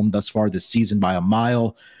at home thus far this season by a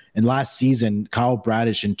mile. And last season, Kyle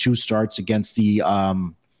Bradish in 2 starts against the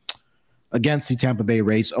Tampa Bay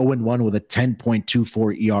Rays, 0-1 with a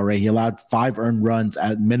 10.24 ERA. He allowed 5 earned runs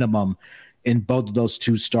at minimum in both of those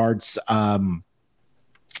 2 starts.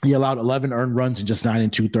 He allowed 11 earned runs in just 9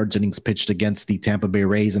 2/3 innings pitched against the Tampa Bay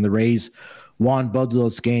Rays, and the Rays won both of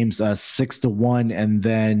those games 6-1 and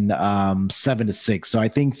then 7-6. So I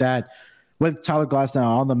think that with Tyler Glasnow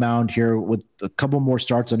on the mound here with a couple more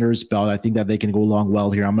starts under his belt, I think that they can go along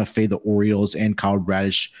well here. I'm going to fade the Orioles and Kyle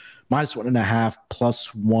Bradish -1.5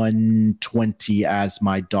 plus 120 as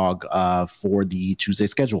my dog for the Tuesday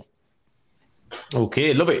schedule.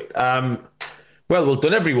 Okay, love it. Well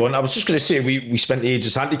done, everyone. I was just going to say we spent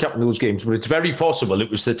ages handicapping those games, but it's very possible it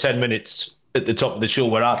was the 10 minutes at the top of the show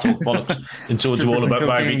where I talked bollocks and told you all about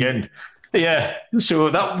my weekend. Yeah, so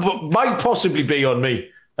that might possibly be on me.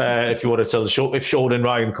 If you want to tell the show, if Sean and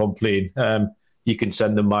Ryan complain, you can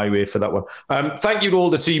send them my way for that one. Thank you to all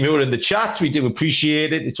the team who are in the chat. We do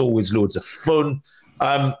appreciate it. It's always loads of fun.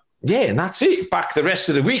 Yeah, and that's it. Back the rest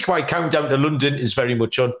of the week. My countdown to London is very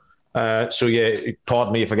much on. So yeah,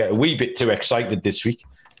 pardon me if I get a wee bit too excited this week.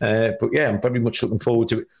 But yeah, I'm very much looking forward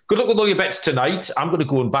to it. Good luck with all your bets tonight. I'm going to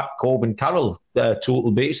go and back Corbin Carroll total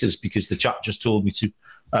bases because the chat just told me to.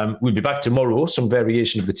 We'll be back tomorrow, some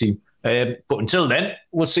variation of the team. But until then,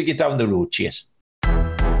 we'll see you down the road. Cheers.